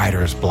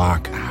writer's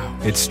block.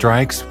 It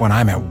strikes when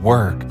I'm at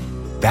work.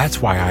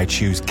 That's why I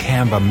choose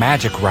Canva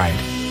Magic Write.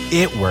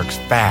 It works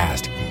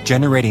fast,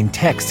 generating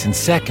text in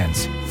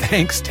seconds,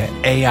 thanks to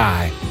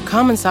AI.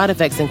 Common side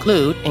effects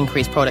include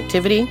increased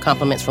productivity,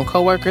 compliments from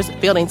coworkers,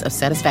 feelings of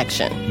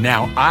satisfaction.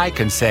 Now I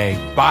can say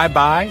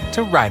bye-bye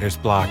to writer's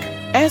block.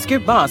 Ask your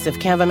boss if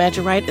Canva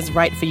Magic Write is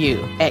right for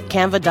you at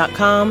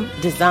canva.com,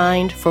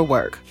 designed for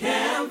work.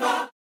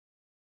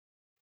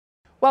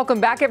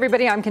 Welcome back,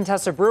 everybody. I'm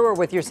Contessa Brewer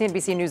with your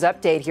CNBC News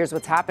Update. Here's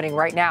what's happening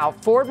right now.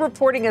 Ford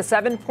reporting a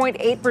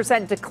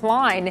 7.8%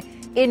 decline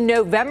in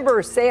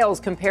November sales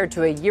compared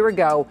to a year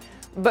ago.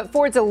 But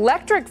Ford's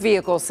electric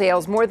vehicle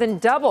sales more than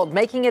doubled,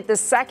 making it the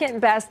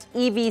second best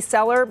EV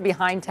seller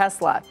behind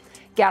Tesla.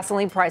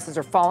 Gasoline prices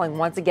are falling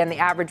once again. The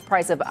average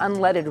price of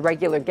unleaded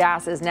regular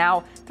gas is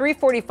now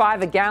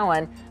 $3.45 a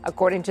gallon,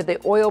 according to the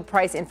Oil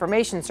Price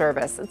Information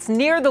Service. It's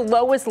near the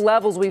lowest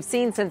levels we've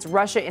seen since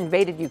Russia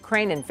invaded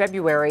Ukraine in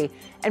February,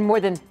 and more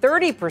than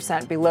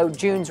 30% below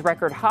June's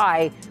record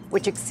high,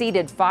 which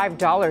exceeded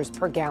 $5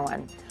 per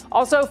gallon.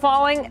 Also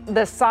falling,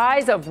 the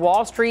size of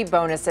Wall Street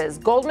bonuses.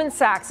 Goldman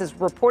Sachs is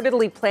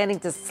reportedly planning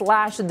to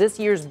slash this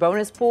year's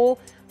bonus pool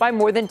by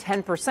more than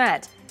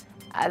 10%.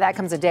 That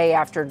comes a day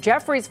after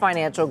Jefferies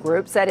Financial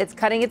Group said it's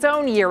cutting its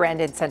own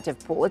year-end incentive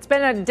pool. It's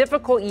been a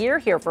difficult year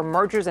here for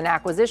mergers and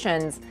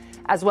acquisitions,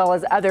 as well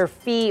as other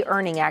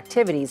fee-earning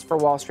activities for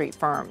Wall Street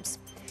firms.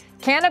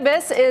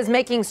 Cannabis is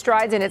making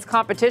strides in its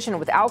competition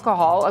with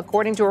alcohol.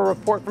 According to a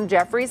report from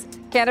Jefferies,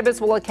 cannabis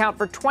will account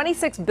for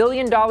 $26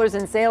 billion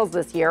in sales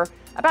this year,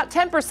 about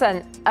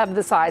 10% of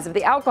the size of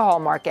the alcohol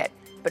market.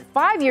 But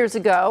 5 years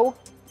ago,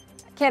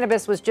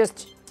 cannabis was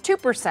just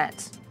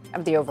 2%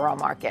 of the overall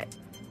market.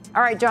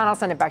 All right, John, I'll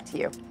send it back to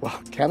you.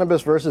 Well,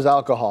 cannabis versus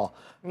alcohol.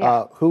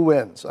 Yeah. Who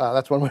wins?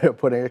 That's one way of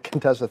putting it.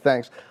 Contessa,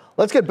 thanks.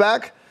 Let's get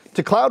back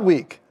to Cloud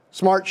Week.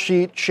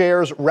 Smartsheet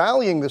shares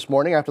rallying this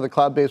morning after the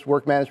cloud-based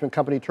work management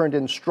company turned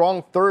in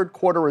strong third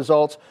quarter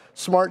results.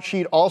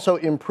 Smartsheet also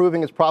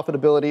improving its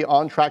profitability,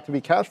 on track to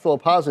be cash flow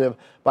positive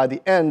by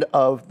the end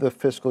of the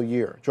fiscal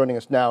year. Joining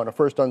us now in a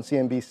first on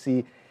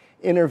CNBC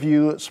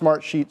interview,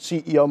 Smartsheet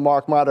CEO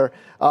Mark Mader.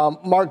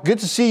 Mark, good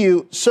to see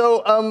you.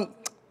 So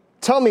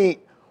tell me,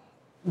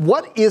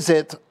 what is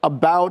it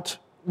about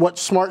what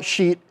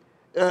Smartsheet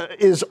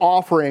is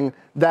offering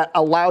that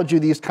allowed you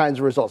these kinds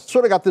of results?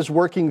 Sort of got this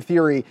working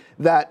theory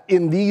that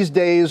in these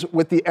days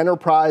with the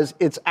enterprise,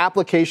 it's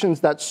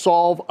applications that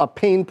solve a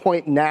pain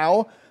point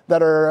now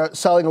that are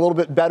selling a little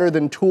bit better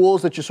than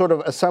tools that you sort of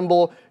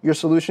assemble your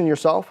solution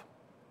yourself?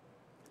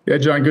 Yeah,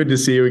 John, good to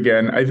see you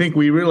again. I think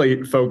we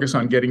really focus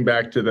on getting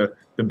back to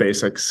the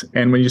basics.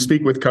 And when you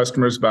speak with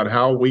customers about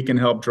how we can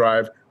help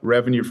drive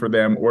revenue for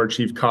them or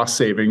achieve cost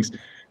savings,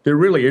 they're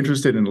really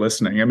interested in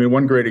listening. I mean,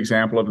 one great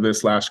example of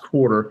this last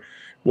quarter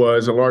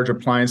was a large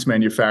appliance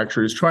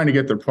manufacturer is trying to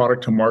get their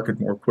product to market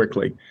more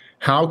quickly.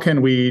 How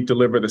can we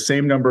deliver the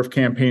same number of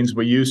campaigns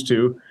we used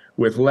to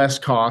with less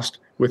cost,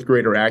 with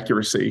greater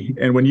accuracy?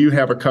 And when you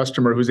have a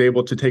customer who's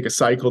able to take a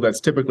cycle that's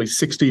typically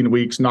 16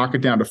 weeks, knock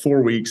it down to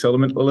 4 weeks,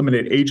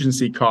 eliminate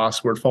agency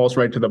costs where it falls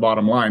right to the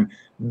bottom line,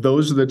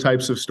 those are the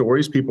types of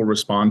stories people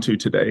respond to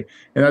today.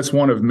 And that's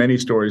one of many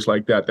stories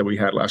like that we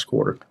had last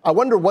quarter. I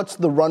wonder what's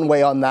the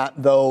runway on that,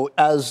 though,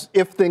 as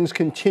if things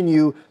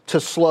continue to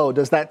slow.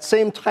 Does that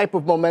same type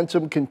of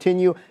momentum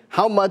continue?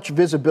 How much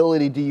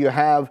visibility do you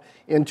have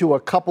into a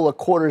couple of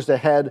quarters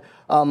ahead,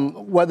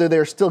 whether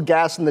there's still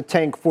gas in the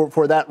tank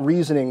for that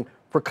reasoning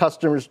for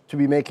customers to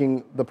be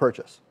making the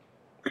purchase?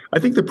 I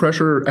think the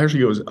pressure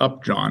actually goes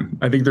up, John.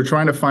 I think they're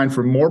trying to find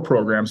for more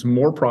programs,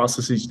 more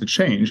processes to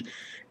change.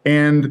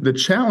 And the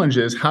challenge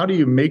is, how do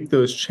you make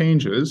those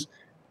changes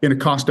in a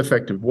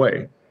cost-effective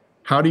way?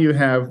 How do you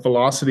have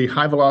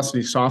high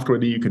velocity software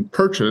that you can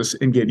purchase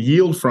and get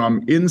yield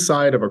from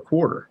inside of a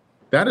quarter?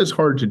 That is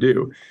hard to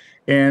do.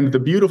 And the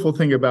beautiful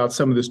thing about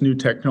some of this new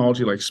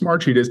technology like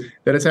Smartsheet is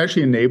that it's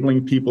actually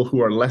enabling people who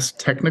are less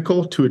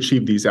technical to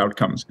achieve these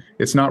outcomes.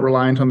 It's not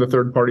reliant on the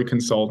third-party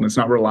consultant. It's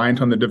not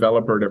reliant on the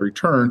developer at every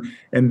turn.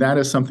 And that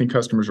is something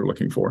customers are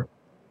looking for.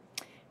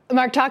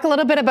 Mark, talk a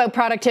little bit about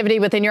productivity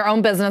within your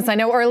own business. I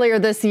know earlier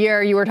this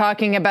year you were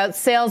talking about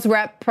sales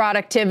rep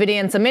productivity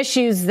and some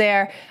issues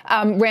there,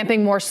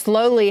 ramping more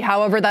slowly.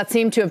 However, that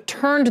seemed to have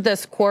turned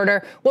this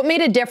quarter. What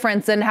made a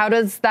difference, and how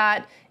does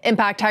that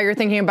impact how you're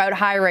thinking about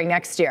hiring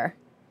next year?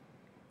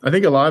 I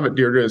think a lot of it,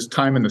 Deirdre, is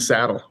time in the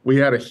saddle. We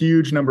had a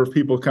huge number of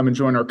people come and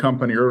join our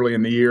company early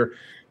in the year.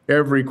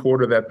 Every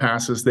quarter that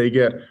passes, they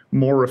get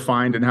more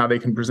refined in how they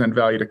can present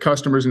value to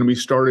customers, and we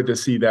started to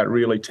see that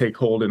really take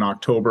hold in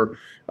October.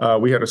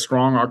 We had a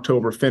strong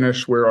October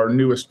finish where our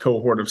newest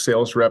cohort of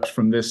sales reps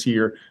from this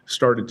year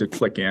started to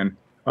click in.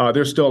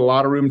 There's still a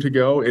lot of room to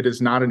go. It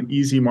is not an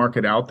easy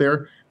market out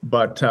there,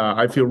 but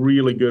I feel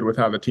really good with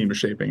how the team is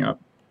shaping up.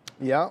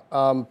 Yeah,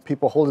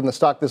 people holding the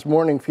stock this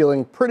morning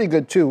feeling pretty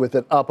good, too, with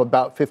it up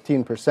about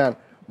 15%.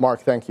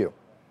 Mark, thank you.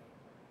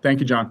 Thank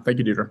you, John. Thank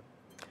you, Deirdre.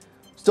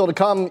 Still to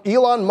come,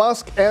 Elon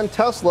Musk and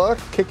Tesla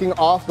kicking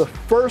off the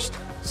first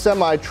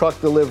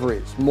semi-truck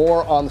deliveries.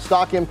 More on the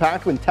stock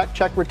impact when Tech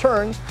Check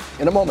returns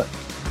in a moment.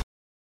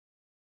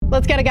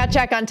 Let's get a gut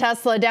check on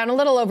Tesla, down a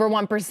little over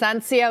 1%.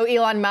 CEO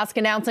Elon Musk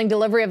announcing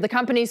delivery of the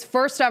company's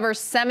first ever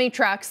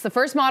semi-trucks. The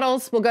first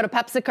models will go to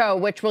PepsiCo,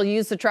 which will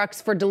use the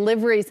trucks for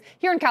deliveries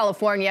here in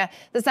California.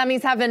 The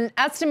semis have an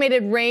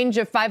estimated range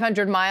of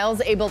 500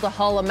 miles, able to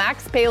haul a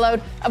max payload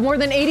of more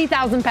than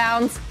 80,000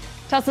 pounds.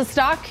 Tesla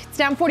stock, it's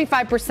down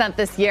 45%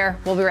 this year.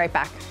 We'll be right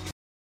back.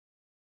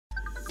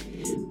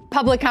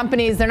 Public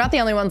companies, they're not the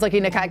only ones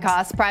looking to cut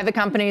costs. Private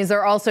companies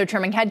are also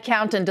trimming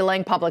headcount and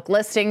delaying public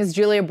listings.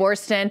 Julia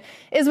Boorstin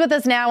is with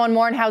us now on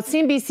more on how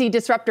CNBC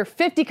Disruptor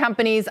 50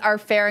 companies are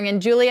faring.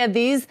 And Julia,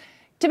 these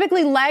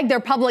typically lag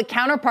their public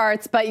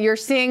counterparts, but you're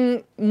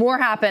seeing more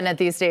happen at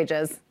these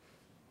stages.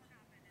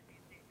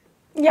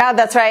 Yeah,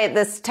 that's right.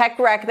 This tech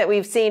wreck that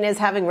we've seen is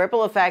having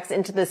ripple effects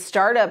into the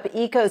startup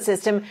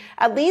ecosystem.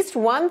 At least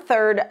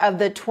 1/3 of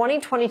the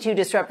 2022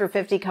 Disruptor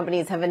 50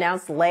 companies have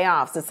announced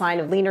layoffs, a sign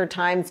of leaner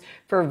times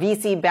for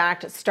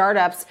VC-backed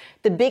startups.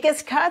 The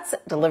biggest cuts,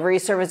 delivery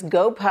service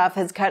GoPuff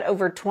has cut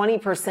over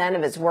 20%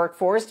 of its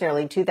workforce,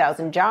 nearly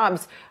 2,000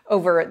 jobs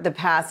over the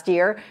past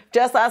year.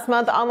 Just last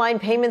month, online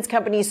payments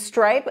company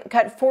Stripe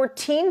cut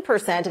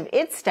 14% of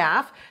its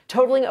staff,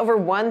 totaling over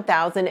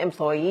 1,000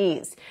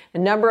 employees. A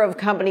number of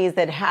companies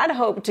that had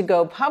hoped to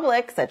go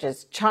public, such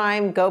as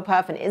Chime,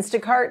 GoPuff, and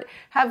Instacart,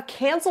 have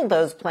canceled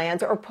those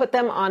plans or put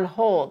them on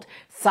hold.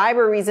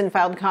 Cybereason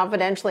filed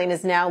confidentially and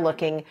is now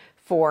looking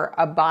for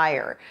a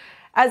buyer.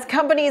 As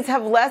companies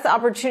have less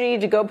opportunity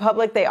to go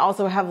public, they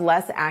also have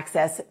less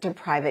access to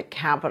private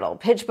capital.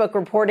 PitchBook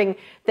reporting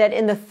that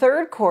in the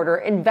third quarter,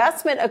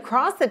 investment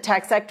across the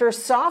tech sector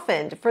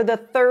softened for the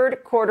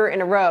third quarter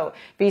in a row.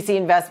 VC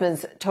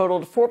investments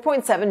totaled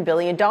 $4.7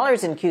 billion in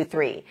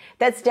Q3.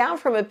 That's down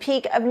from a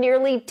peak of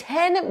nearly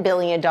 $10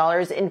 billion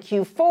in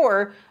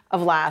Q4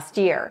 of last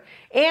year.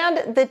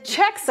 And the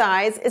check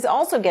size is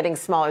also getting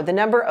smaller. The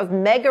number of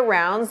mega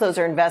rounds, those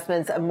are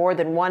investments of more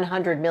than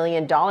 $100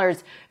 million,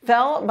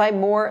 fell by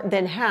more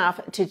than half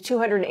to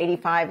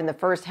 285 in the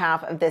first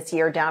half of this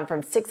year, down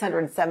from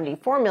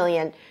 674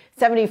 million.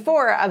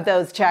 74 of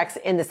those checks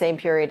in the same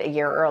period a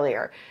year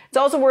earlier. It's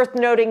also worth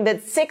noting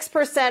that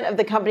 6% of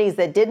the companies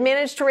that did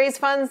manage to raise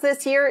funds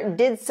this year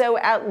did so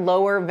at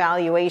lower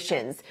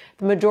valuations.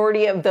 The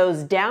majority of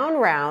those down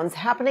rounds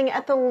happening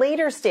at the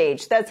later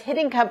stage. That's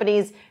hitting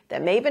companies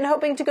that may have been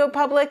hoping to go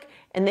public,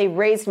 and they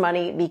raised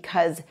money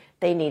because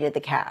they needed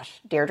the cash.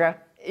 Deirdre?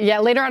 Yeah,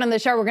 later on in the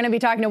show, we're going to be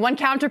talking to one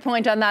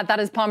counterpoint on that. That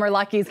is Palmer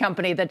Luckey's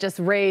company that just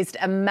raised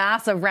a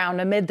massive round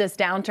amid this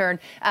downturn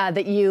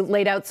that you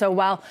laid out so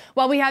well.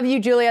 While we have you,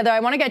 Julia, though, I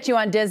want to get you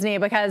on Disney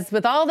because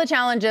with all the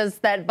challenges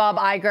that Bob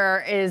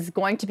Iger is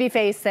going to be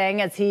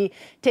facing as he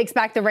takes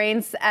back the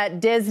reins at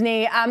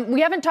Disney,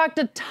 we haven't talked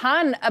a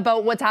ton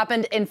about what's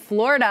happened in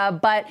Florida,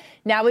 but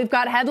now we've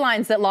got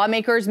headlines that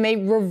lawmakers may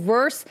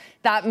reverse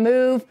that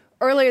move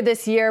earlier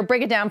this year.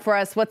 Break it down for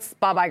us. What's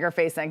Bob Iger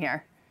facing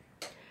here?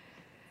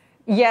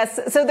 Yes.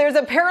 So there's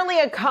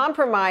apparently a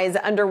compromise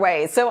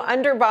underway. So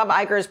under Bob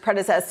Iger's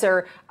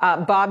predecessor,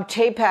 Bob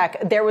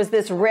Chapek, there was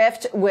this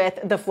rift with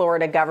the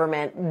Florida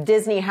government.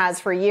 Disney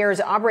has for years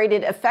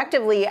operated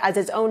effectively as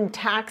its own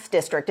tax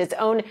district, its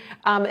own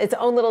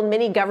little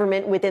mini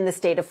government within the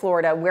state of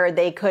Florida, where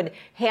they could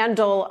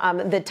handle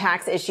the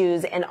tax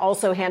issues and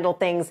also handle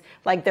things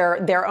like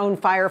their own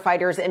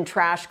firefighters and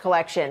trash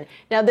collection.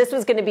 Now, this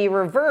was going to be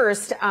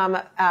reversed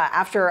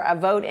after a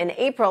vote in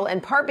April,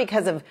 in part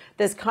because of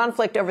this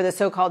conflict over the the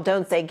so-called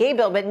Don't Say Gay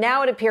bill. But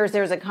now it appears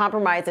there's a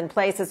compromise in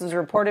place. This was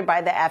reported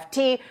by the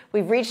FT.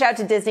 We've reached out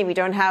to Disney. We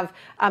don't have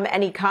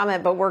any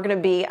comment, but we're going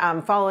to be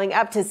following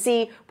up to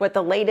see what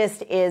the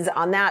latest is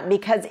on that.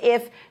 Because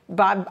if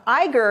Bob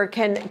Iger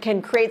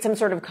can create some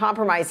sort of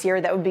compromise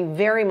here, that would be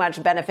very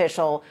much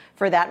beneficial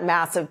for that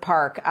massive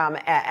park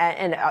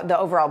and the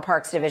overall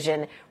parks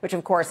division, which,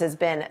 of course, has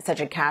been such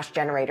a cash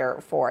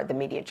generator for the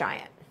media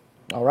giant.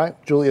 All right,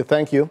 Julia,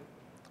 thank you.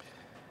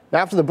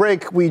 After the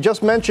break, we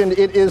just mentioned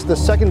it is the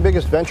second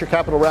biggest venture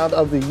capital round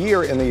of the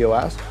year in the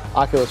U.S.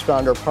 Oculus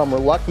founder Palmer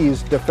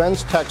Luckey's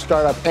defense tech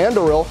startup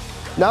Anduril,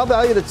 now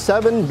valued at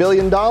 $7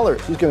 billion.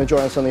 He's going to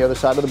join us on the other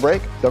side of the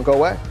break. Don't go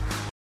away.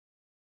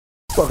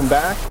 Welcome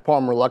back.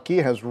 Palmer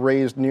Luckey has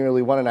raised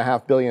nearly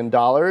 $1.5 billion.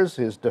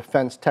 His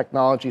defense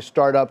technology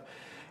startup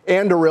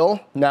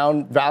Anduril,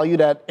 now valued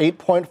at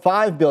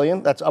 $8.5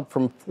 billion. That's up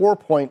from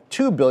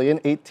 $4.2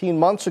 billion 18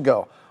 months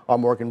ago. Our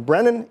Morgan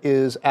Brennan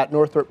is at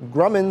Northrop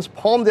Grumman's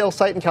Palmdale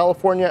site in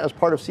California as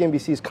part of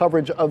CNBC's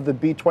coverage of the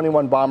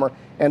B-21 bomber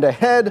and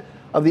ahead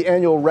of the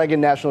annual Reagan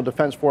National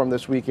Defense Forum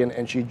this weekend.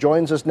 And she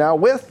joins us now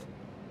with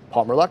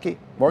Palmer Luckey.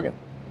 Morgan.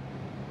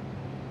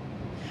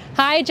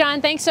 Hi,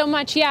 John. Thanks so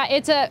much. Yeah,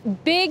 it's a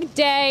big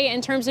day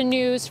in terms of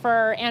news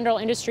for Anduril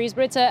Industries,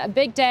 but it's a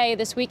big day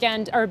this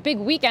weekend, or a big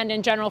weekend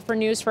in general for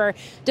news for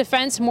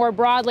defense more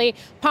broadly.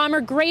 Palmer,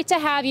 great to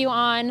have you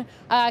on.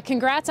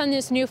 Congrats on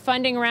this new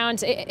funding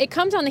round. It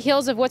comes on the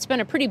heels of what's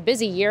been a pretty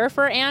busy year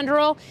for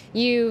Anduril.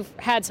 You've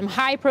had some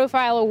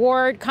high-profile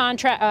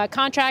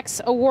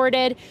contracts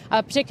awarded,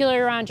 particularly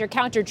around your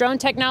counter-drone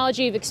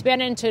technology. You've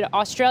expanded into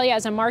Australia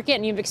as a market,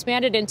 and you've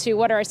expanded into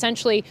what are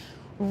essentially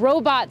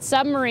robot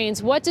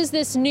submarines. What does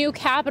this new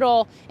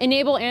capital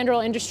enable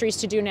Anduril Industries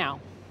to do now?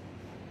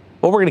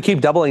 Well, we're going to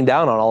keep doubling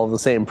down on all of the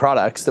same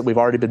products that we've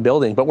already been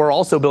building, but we're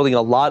also building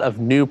a lot of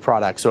new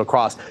products. So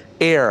across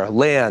air,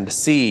 land,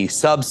 sea,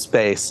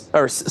 subspace,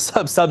 or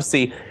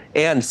subsea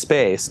and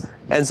space.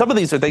 And some of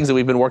these are things that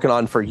we've been working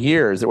on for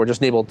years that we're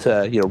just able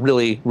to,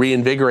 really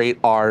reinvigorate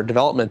our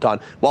development on.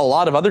 While a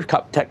lot of other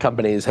tech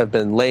companies have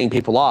been laying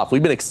people off,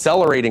 we've been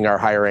accelerating our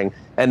hiring,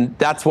 and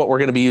that's what we're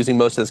going to be using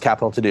most of this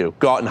capital to do.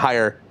 Go out and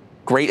hire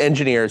great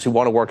engineers who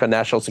want to work on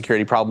national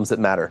security problems that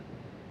matter.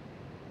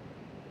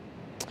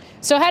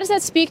 So how does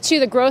that speak to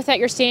the growth that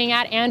you're seeing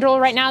at Anduril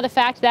right now? The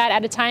fact that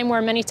at a time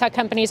where many tech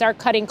companies are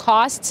cutting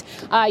costs,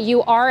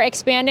 you are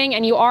expanding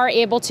and you are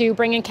able to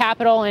bring in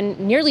capital and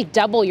nearly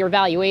double your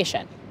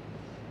valuation.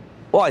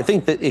 Well, I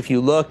think that if you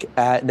look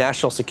at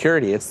national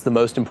security, it's the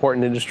most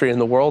important industry in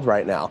the world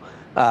right now.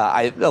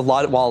 While a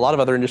lot of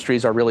other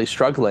industries are really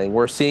struggling,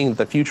 we're seeing that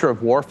the future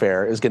of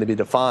warfare is going to be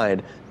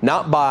defined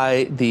not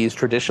by these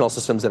traditional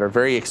systems that are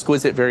very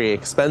exquisite, very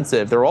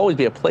expensive. There will always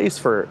be a place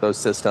for those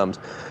systems.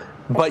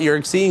 But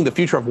you're seeing the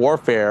future of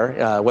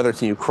warfare, whether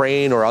it's in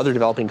Ukraine or other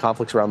developing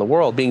conflicts around the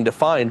world, being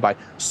defined by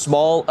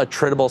small,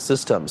 attritable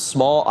systems,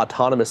 small,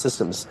 autonomous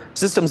systems,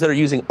 systems that are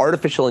using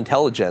artificial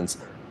intelligence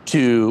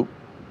to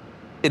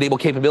enable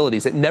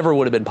capabilities that never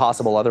would have been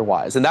possible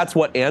otherwise. And that's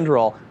what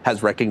Anduril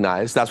has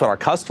recognized. That's what our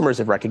customers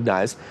have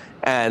recognized.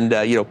 And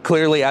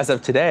clearly, as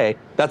of today,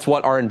 that's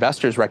what our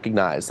investors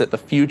recognize, that the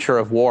future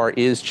of war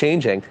is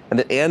changing and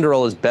that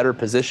Anduril is better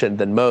positioned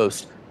than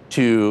most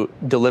to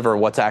deliver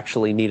what's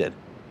actually needed.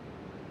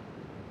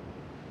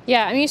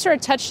 Yeah, I mean, you sort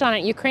of touched on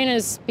it. Ukraine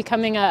is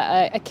becoming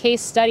a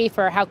case study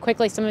for how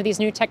quickly some of these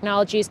new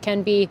technologies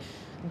can be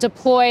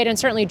deployed, and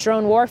certainly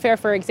drone warfare,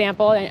 for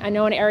example. I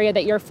know an area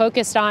that you're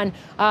focused on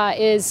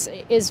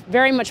is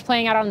very much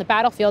playing out on the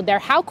battlefield there.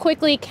 How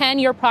quickly can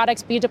your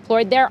products be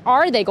deployed there?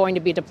 Are they going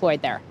to be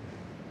deployed there?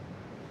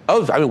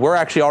 Oh, I mean, we're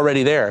actually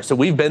already there. So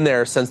we've been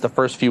there since the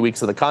first few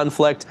weeks of the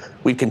conflict.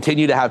 We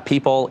continue to have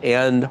people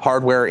and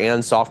hardware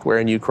and software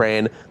in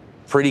Ukraine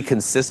pretty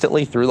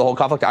consistently through the whole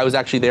conflict. I was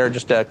actually there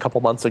just a couple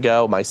months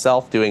ago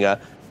myself doing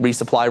a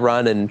resupply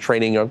run and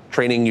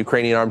training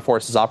Ukrainian armed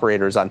forces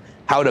operators on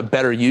how to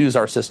better use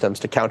our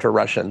systems to counter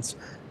Russians.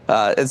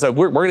 And so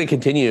we're going to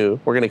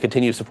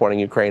continue supporting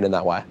Ukraine in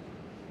that way.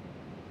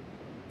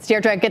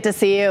 Deirdre, good to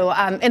see you.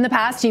 In the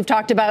past, you've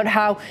talked about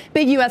how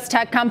big U.S.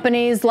 tech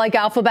companies like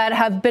Alphabet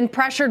have been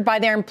pressured by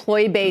their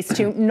employee base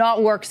to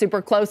not work super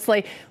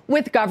closely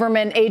with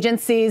government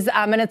agencies,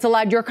 and it's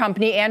allowed your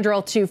company,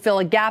 Anduril, to fill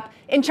a gap.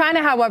 In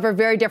China, however,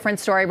 very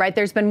different story, right?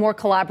 There's been more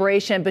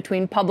collaboration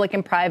between public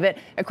and private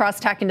across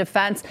tech and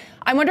defense.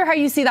 I wonder how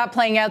you see that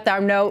playing out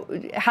there,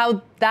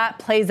 how that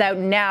plays out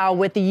now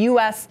with the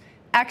U.S.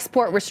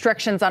 export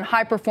restrictions on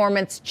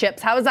high-performance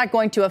chips. How is that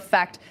going to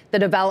affect the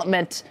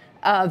development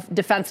of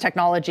defense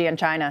technology in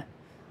China?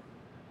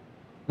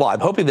 Well,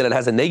 I'm hoping that it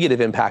has a negative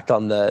impact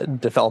on the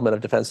development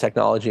of defense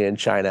technology in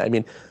China. I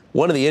mean,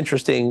 one of the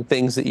interesting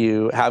things that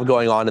you have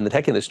going on in the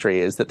tech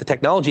industry is that the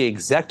technology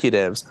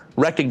executives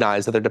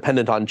recognize that they're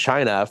dependent on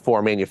China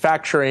for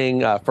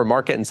manufacturing, for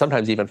market, and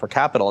sometimes even for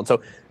capital. And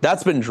so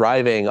that's been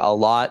driving a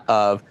lot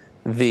of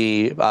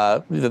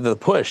the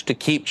push to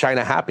keep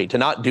China happy, to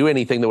not do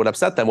anything that would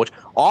upset them, which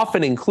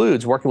often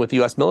includes working with the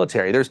U.S.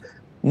 military. There's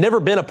never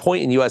been a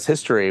point in U.S.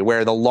 history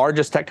where the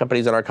largest tech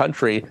companies in our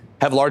country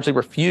have largely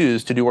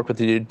refused to do work with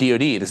the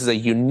DoD. This is a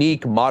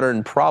unique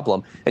modern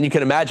problem. And you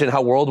can imagine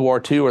how World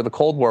War II or the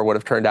Cold War would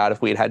have turned out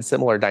if we had had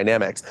similar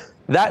dynamics.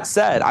 That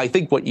said, I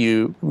think what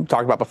you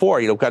talked about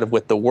before, kind of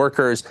with the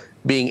workers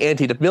being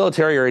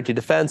anti-military or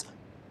anti-defense,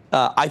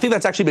 I think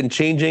that's actually been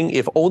changing,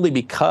 if only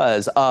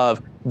because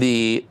of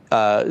the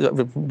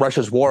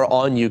Russia's war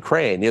on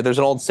Ukraine. There's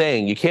an old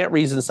saying, you can't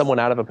reason someone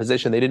out of a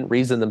position they didn't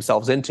reason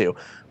themselves into.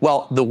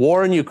 Well, the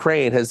war in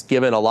Ukraine has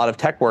given a lot of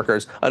tech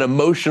workers an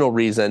emotional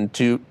reason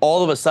to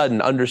all of a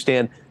sudden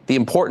understand the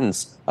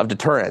importance of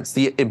deterrence,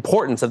 the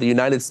importance of the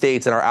United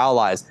States and our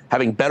allies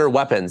having better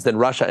weapons than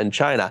Russia and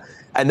China.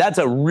 And that's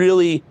a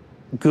really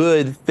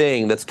good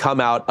thing that's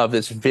come out of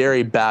this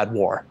very bad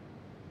war.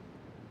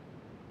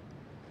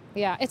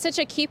 Yeah, it's such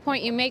a key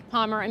point you make,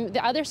 Palmer. And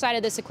the other side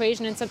of this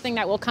equation, and something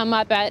that will come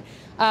up at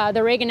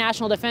the Reagan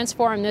National Defense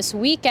Forum this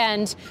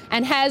weekend,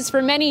 and has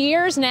for many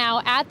years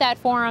now at that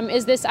forum,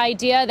 is this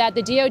idea that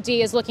the DoD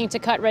is looking to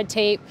cut red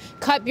tape,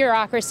 cut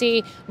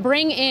bureaucracy,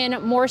 bring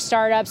in more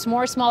startups,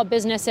 more small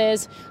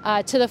businesses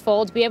to the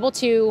fold, be able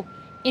to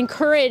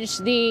encourage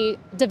the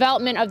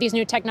development of these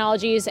new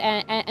technologies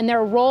and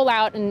their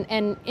rollout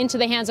and into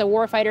the hands of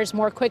warfighters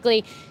more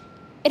quickly.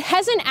 It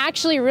hasn't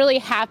actually really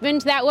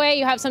happened that way.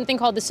 You have something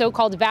called the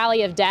so-called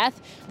Valley of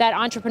Death that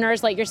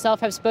entrepreneurs like yourself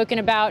have spoken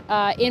about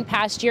in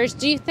past years.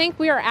 Do you think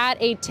we are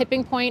at a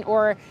tipping point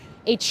or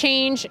a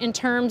change in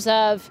terms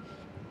of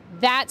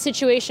that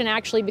situation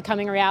actually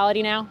becoming a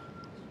reality now?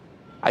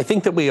 I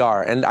think that we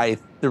are. And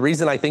the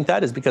reason I think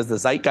that is because the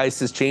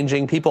zeitgeist is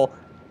changing. People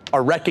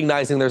are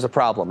recognizing there's a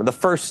problem. And the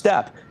first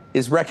step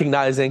is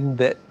recognizing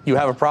that you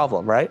have a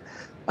problem, right?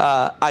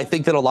 I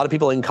think that a lot of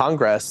people in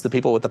Congress, the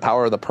people with the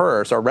power of the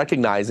purse, are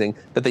recognizing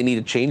that they need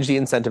to change the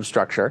incentive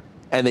structure,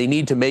 and they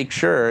need to make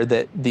sure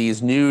that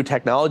these new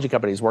technology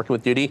companies working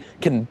with DoD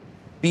can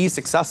be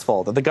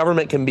successful, that the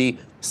government can be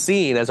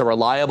seen as a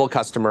reliable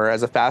customer,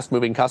 as a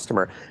fast-moving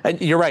customer. And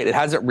you're right, it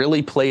hasn't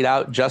really played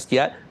out just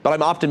yet, but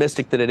I'm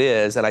optimistic that it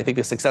is, and I think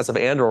the success of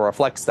Anduril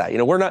reflects that.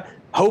 We're not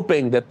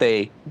hoping that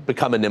they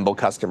become a nimble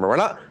customer. We're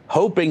not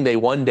hoping they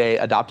one day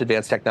adopt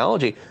advanced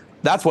technology.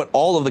 That's what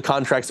all of the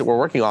contracts that we're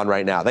working on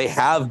right now, they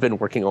have been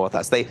working with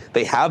us.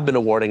 They have been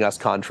awarding us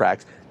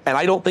contracts. And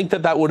I don't think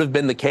that that would have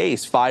been the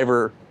case 5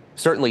 or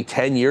certainly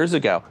 10 years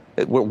ago.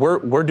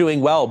 We're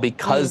doing well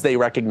because they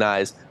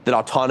recognize that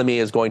autonomy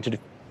is going to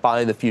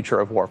define the future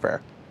of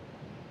warfare.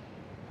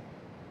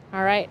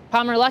 All right.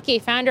 Palmer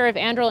Luckey, founder of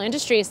Anduril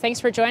Industries, thanks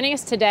for joining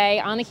us today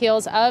on the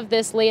heels of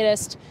this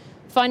latest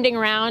funding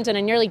round and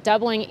a nearly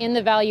doubling in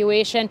the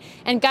valuation.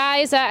 And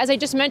guys, as I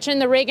just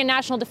mentioned, the Reagan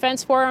National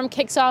Defense Forum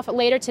kicks off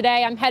later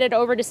today. I'm headed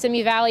over to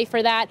Simi Valley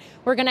for that.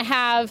 We're going to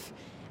have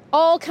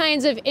all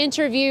kinds of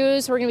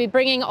interviews. We're going to be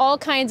bringing all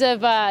kinds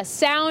of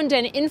sound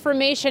and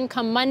information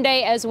come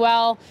Monday as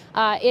well.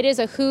 It is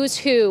a who's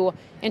who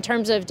in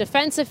terms of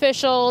defense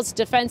officials,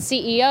 defense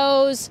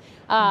CEOs,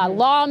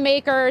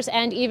 lawmakers,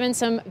 and even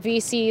some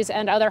VCs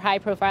and other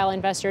high-profile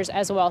investors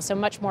as well. So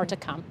much more to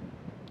come.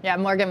 Yeah,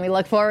 Morgan, we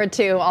look forward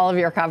to all of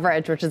your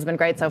coverage, which has been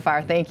great so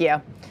far. Thank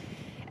you.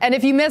 And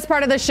if you missed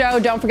part of the show,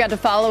 don't forget to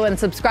follow and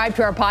subscribe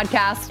to our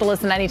podcast to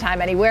listen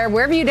anytime, anywhere,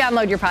 wherever you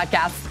download your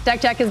podcasts.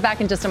 Tech Check is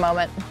back in just a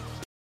moment.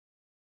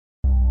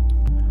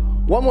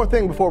 One more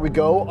thing before we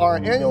go. Our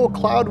annual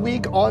Cloud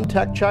Week on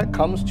Tech Check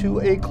comes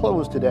to a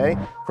close today.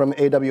 From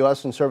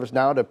AWS and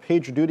ServiceNow to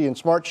PagerDuty and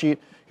Smartsheet,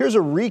 here's a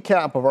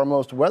recap of our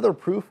most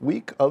weatherproof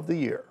week of the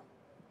year.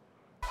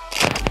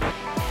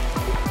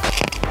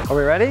 Are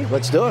we ready?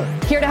 Let's do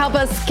it. Here to help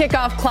us kick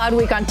off Cloud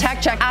Week on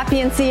Tech Check,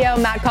 Appian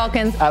CEO Matt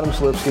Calkins. Adam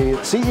Slipsky,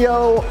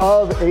 CEO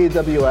of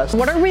AWS.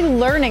 What are we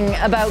learning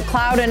about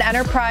cloud and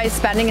enterprise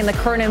spending in the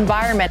current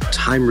environment?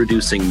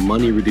 Time-reducing,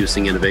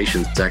 money-reducing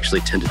innovations actually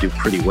tend to do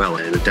pretty well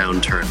in a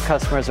downturn.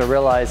 Customers are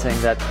realizing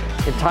that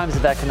in times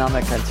of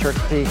economic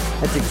uncertainty,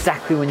 that's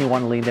exactly when you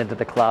want to lean into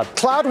the cloud.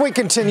 Cloud Week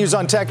continues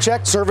on Tech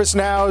Check.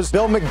 ServiceNow's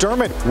Bill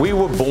McDermott. We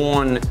were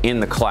born in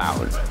the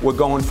cloud. We're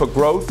going for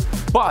growth,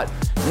 but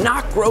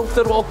not growth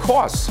at all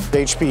costs.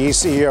 HPE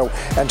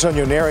CEO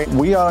Antonio Neri.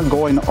 We are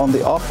going on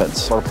the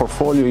offense. Our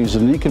portfolio is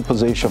uniquely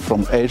positioned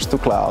from edge to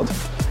cloud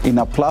in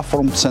a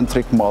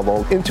platform-centric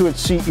model.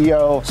 Intuit's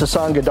CEO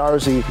Sasan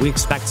Goodarzi. We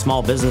expect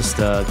small business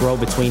to grow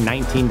between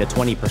 19 to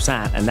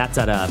 20%, and that's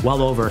at a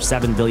well over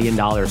 $7 billion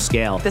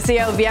scale. The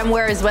CEO of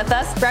VMware is with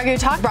us. Raghu,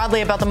 talk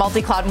broadly about the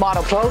multi-cloud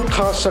model. Cloud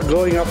costs are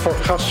going up for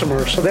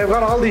customers, so they've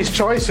got all these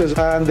choices,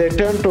 and they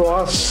turn to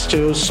us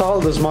to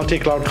solve this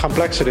multi-cloud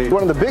complexity.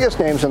 One of the biggest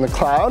names in the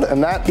cloud,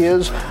 and that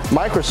is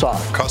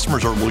Microsoft.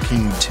 Customers are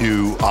looking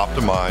to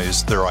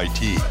optimize their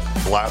IT.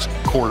 Last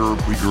quarter,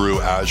 we grew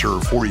Azure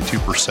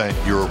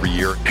 42% year over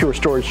year. Pure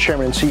Storage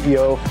Chairman and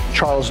CEO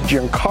Charles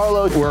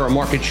Giancarlo. We're a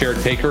market share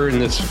taker in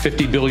this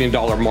 $50 billion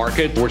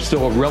market. We're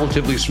still a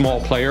relatively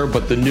small player,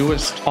 but the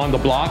newest on the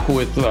block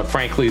with,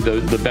 frankly,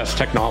 the best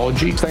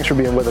technology. Thanks for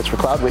being with us for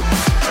Cloud Week.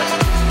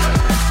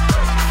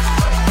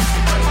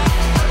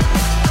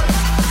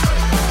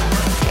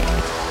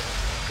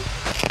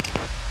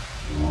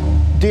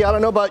 Dee, I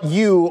don't know about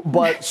you,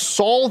 but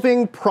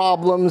solving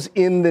problems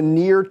in the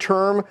near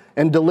term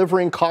and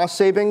delivering cost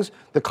savings,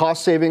 the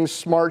cost savings,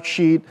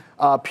 Smartsheet,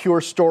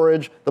 Pure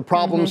Storage, the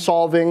problem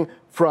solving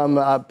from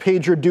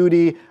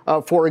PagerDuty,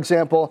 for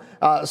example,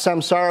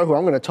 Samsara, who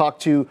I'm going to talk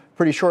to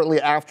pretty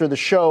shortly after the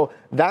show,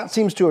 that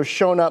seems to have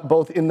shown up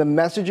both in the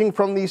messaging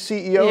from these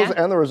CEOs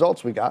and the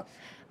results we got.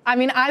 I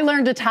mean, I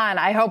learned a ton.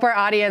 I hope our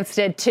audience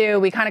did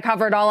too. We kind of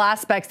covered all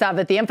aspects of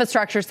it, the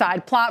infrastructure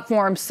side,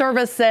 platform,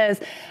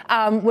 services,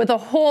 with a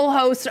whole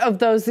host of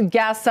those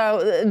guests.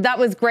 So that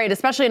was great,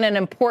 especially in an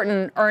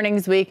important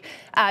earnings week.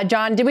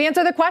 John, did we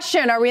answer the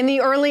question? Are we in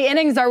the early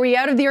innings? Are we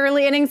out of the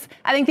early innings?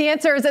 I think the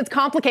answer is it's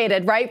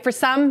complicated, right? For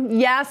some,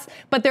 yes,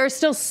 but there's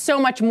still so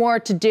much more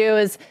to do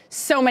as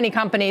so many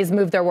companies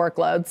move their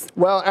workloads.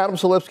 Well, Adam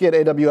Selipsky at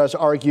AWS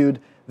argued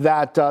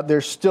that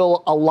there's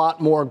still a lot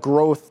more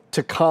growth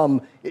to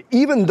come.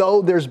 Even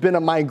though there's been a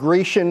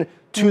migration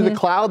to the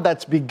cloud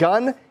that's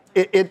begun,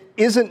 it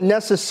isn't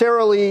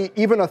necessarily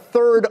even a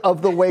third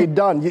of the way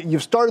done.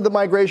 You've started the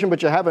migration,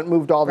 but you haven't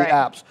moved all the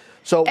apps.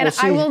 So we'll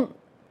see.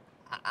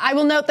 I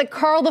will note that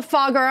Carl the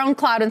Fog, our own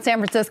cloud in San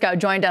Francisco,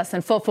 joined us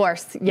in full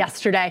force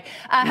yesterday.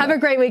 Have a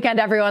great weekend,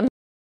 everyone.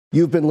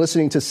 You've been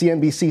listening to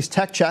CNBC's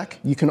Tech Check.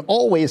 You can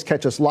always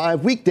catch us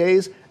live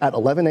weekdays at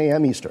 11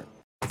 a.m. Eastern.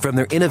 From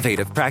their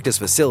innovative practice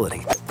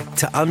facility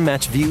to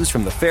unmatched views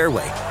from the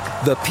fairway,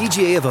 the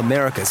PGA of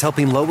America is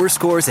helping lower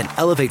scores and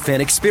elevate fan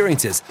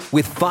experiences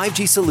with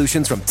 5G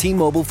solutions from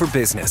T-Mobile for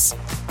Business.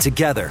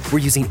 Together, we're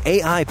using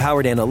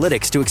AI-powered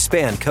analytics to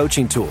expand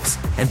coaching tools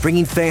and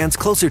bringing fans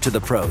closer to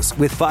the pros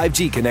with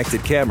 5G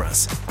connected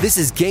cameras. This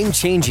is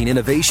game-changing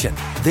innovation.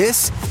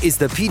 This is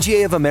the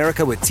PGA of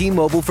America with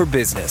T-Mobile for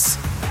Business.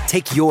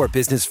 Take your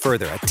business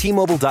further at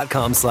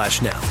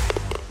T-Mobile.com/now.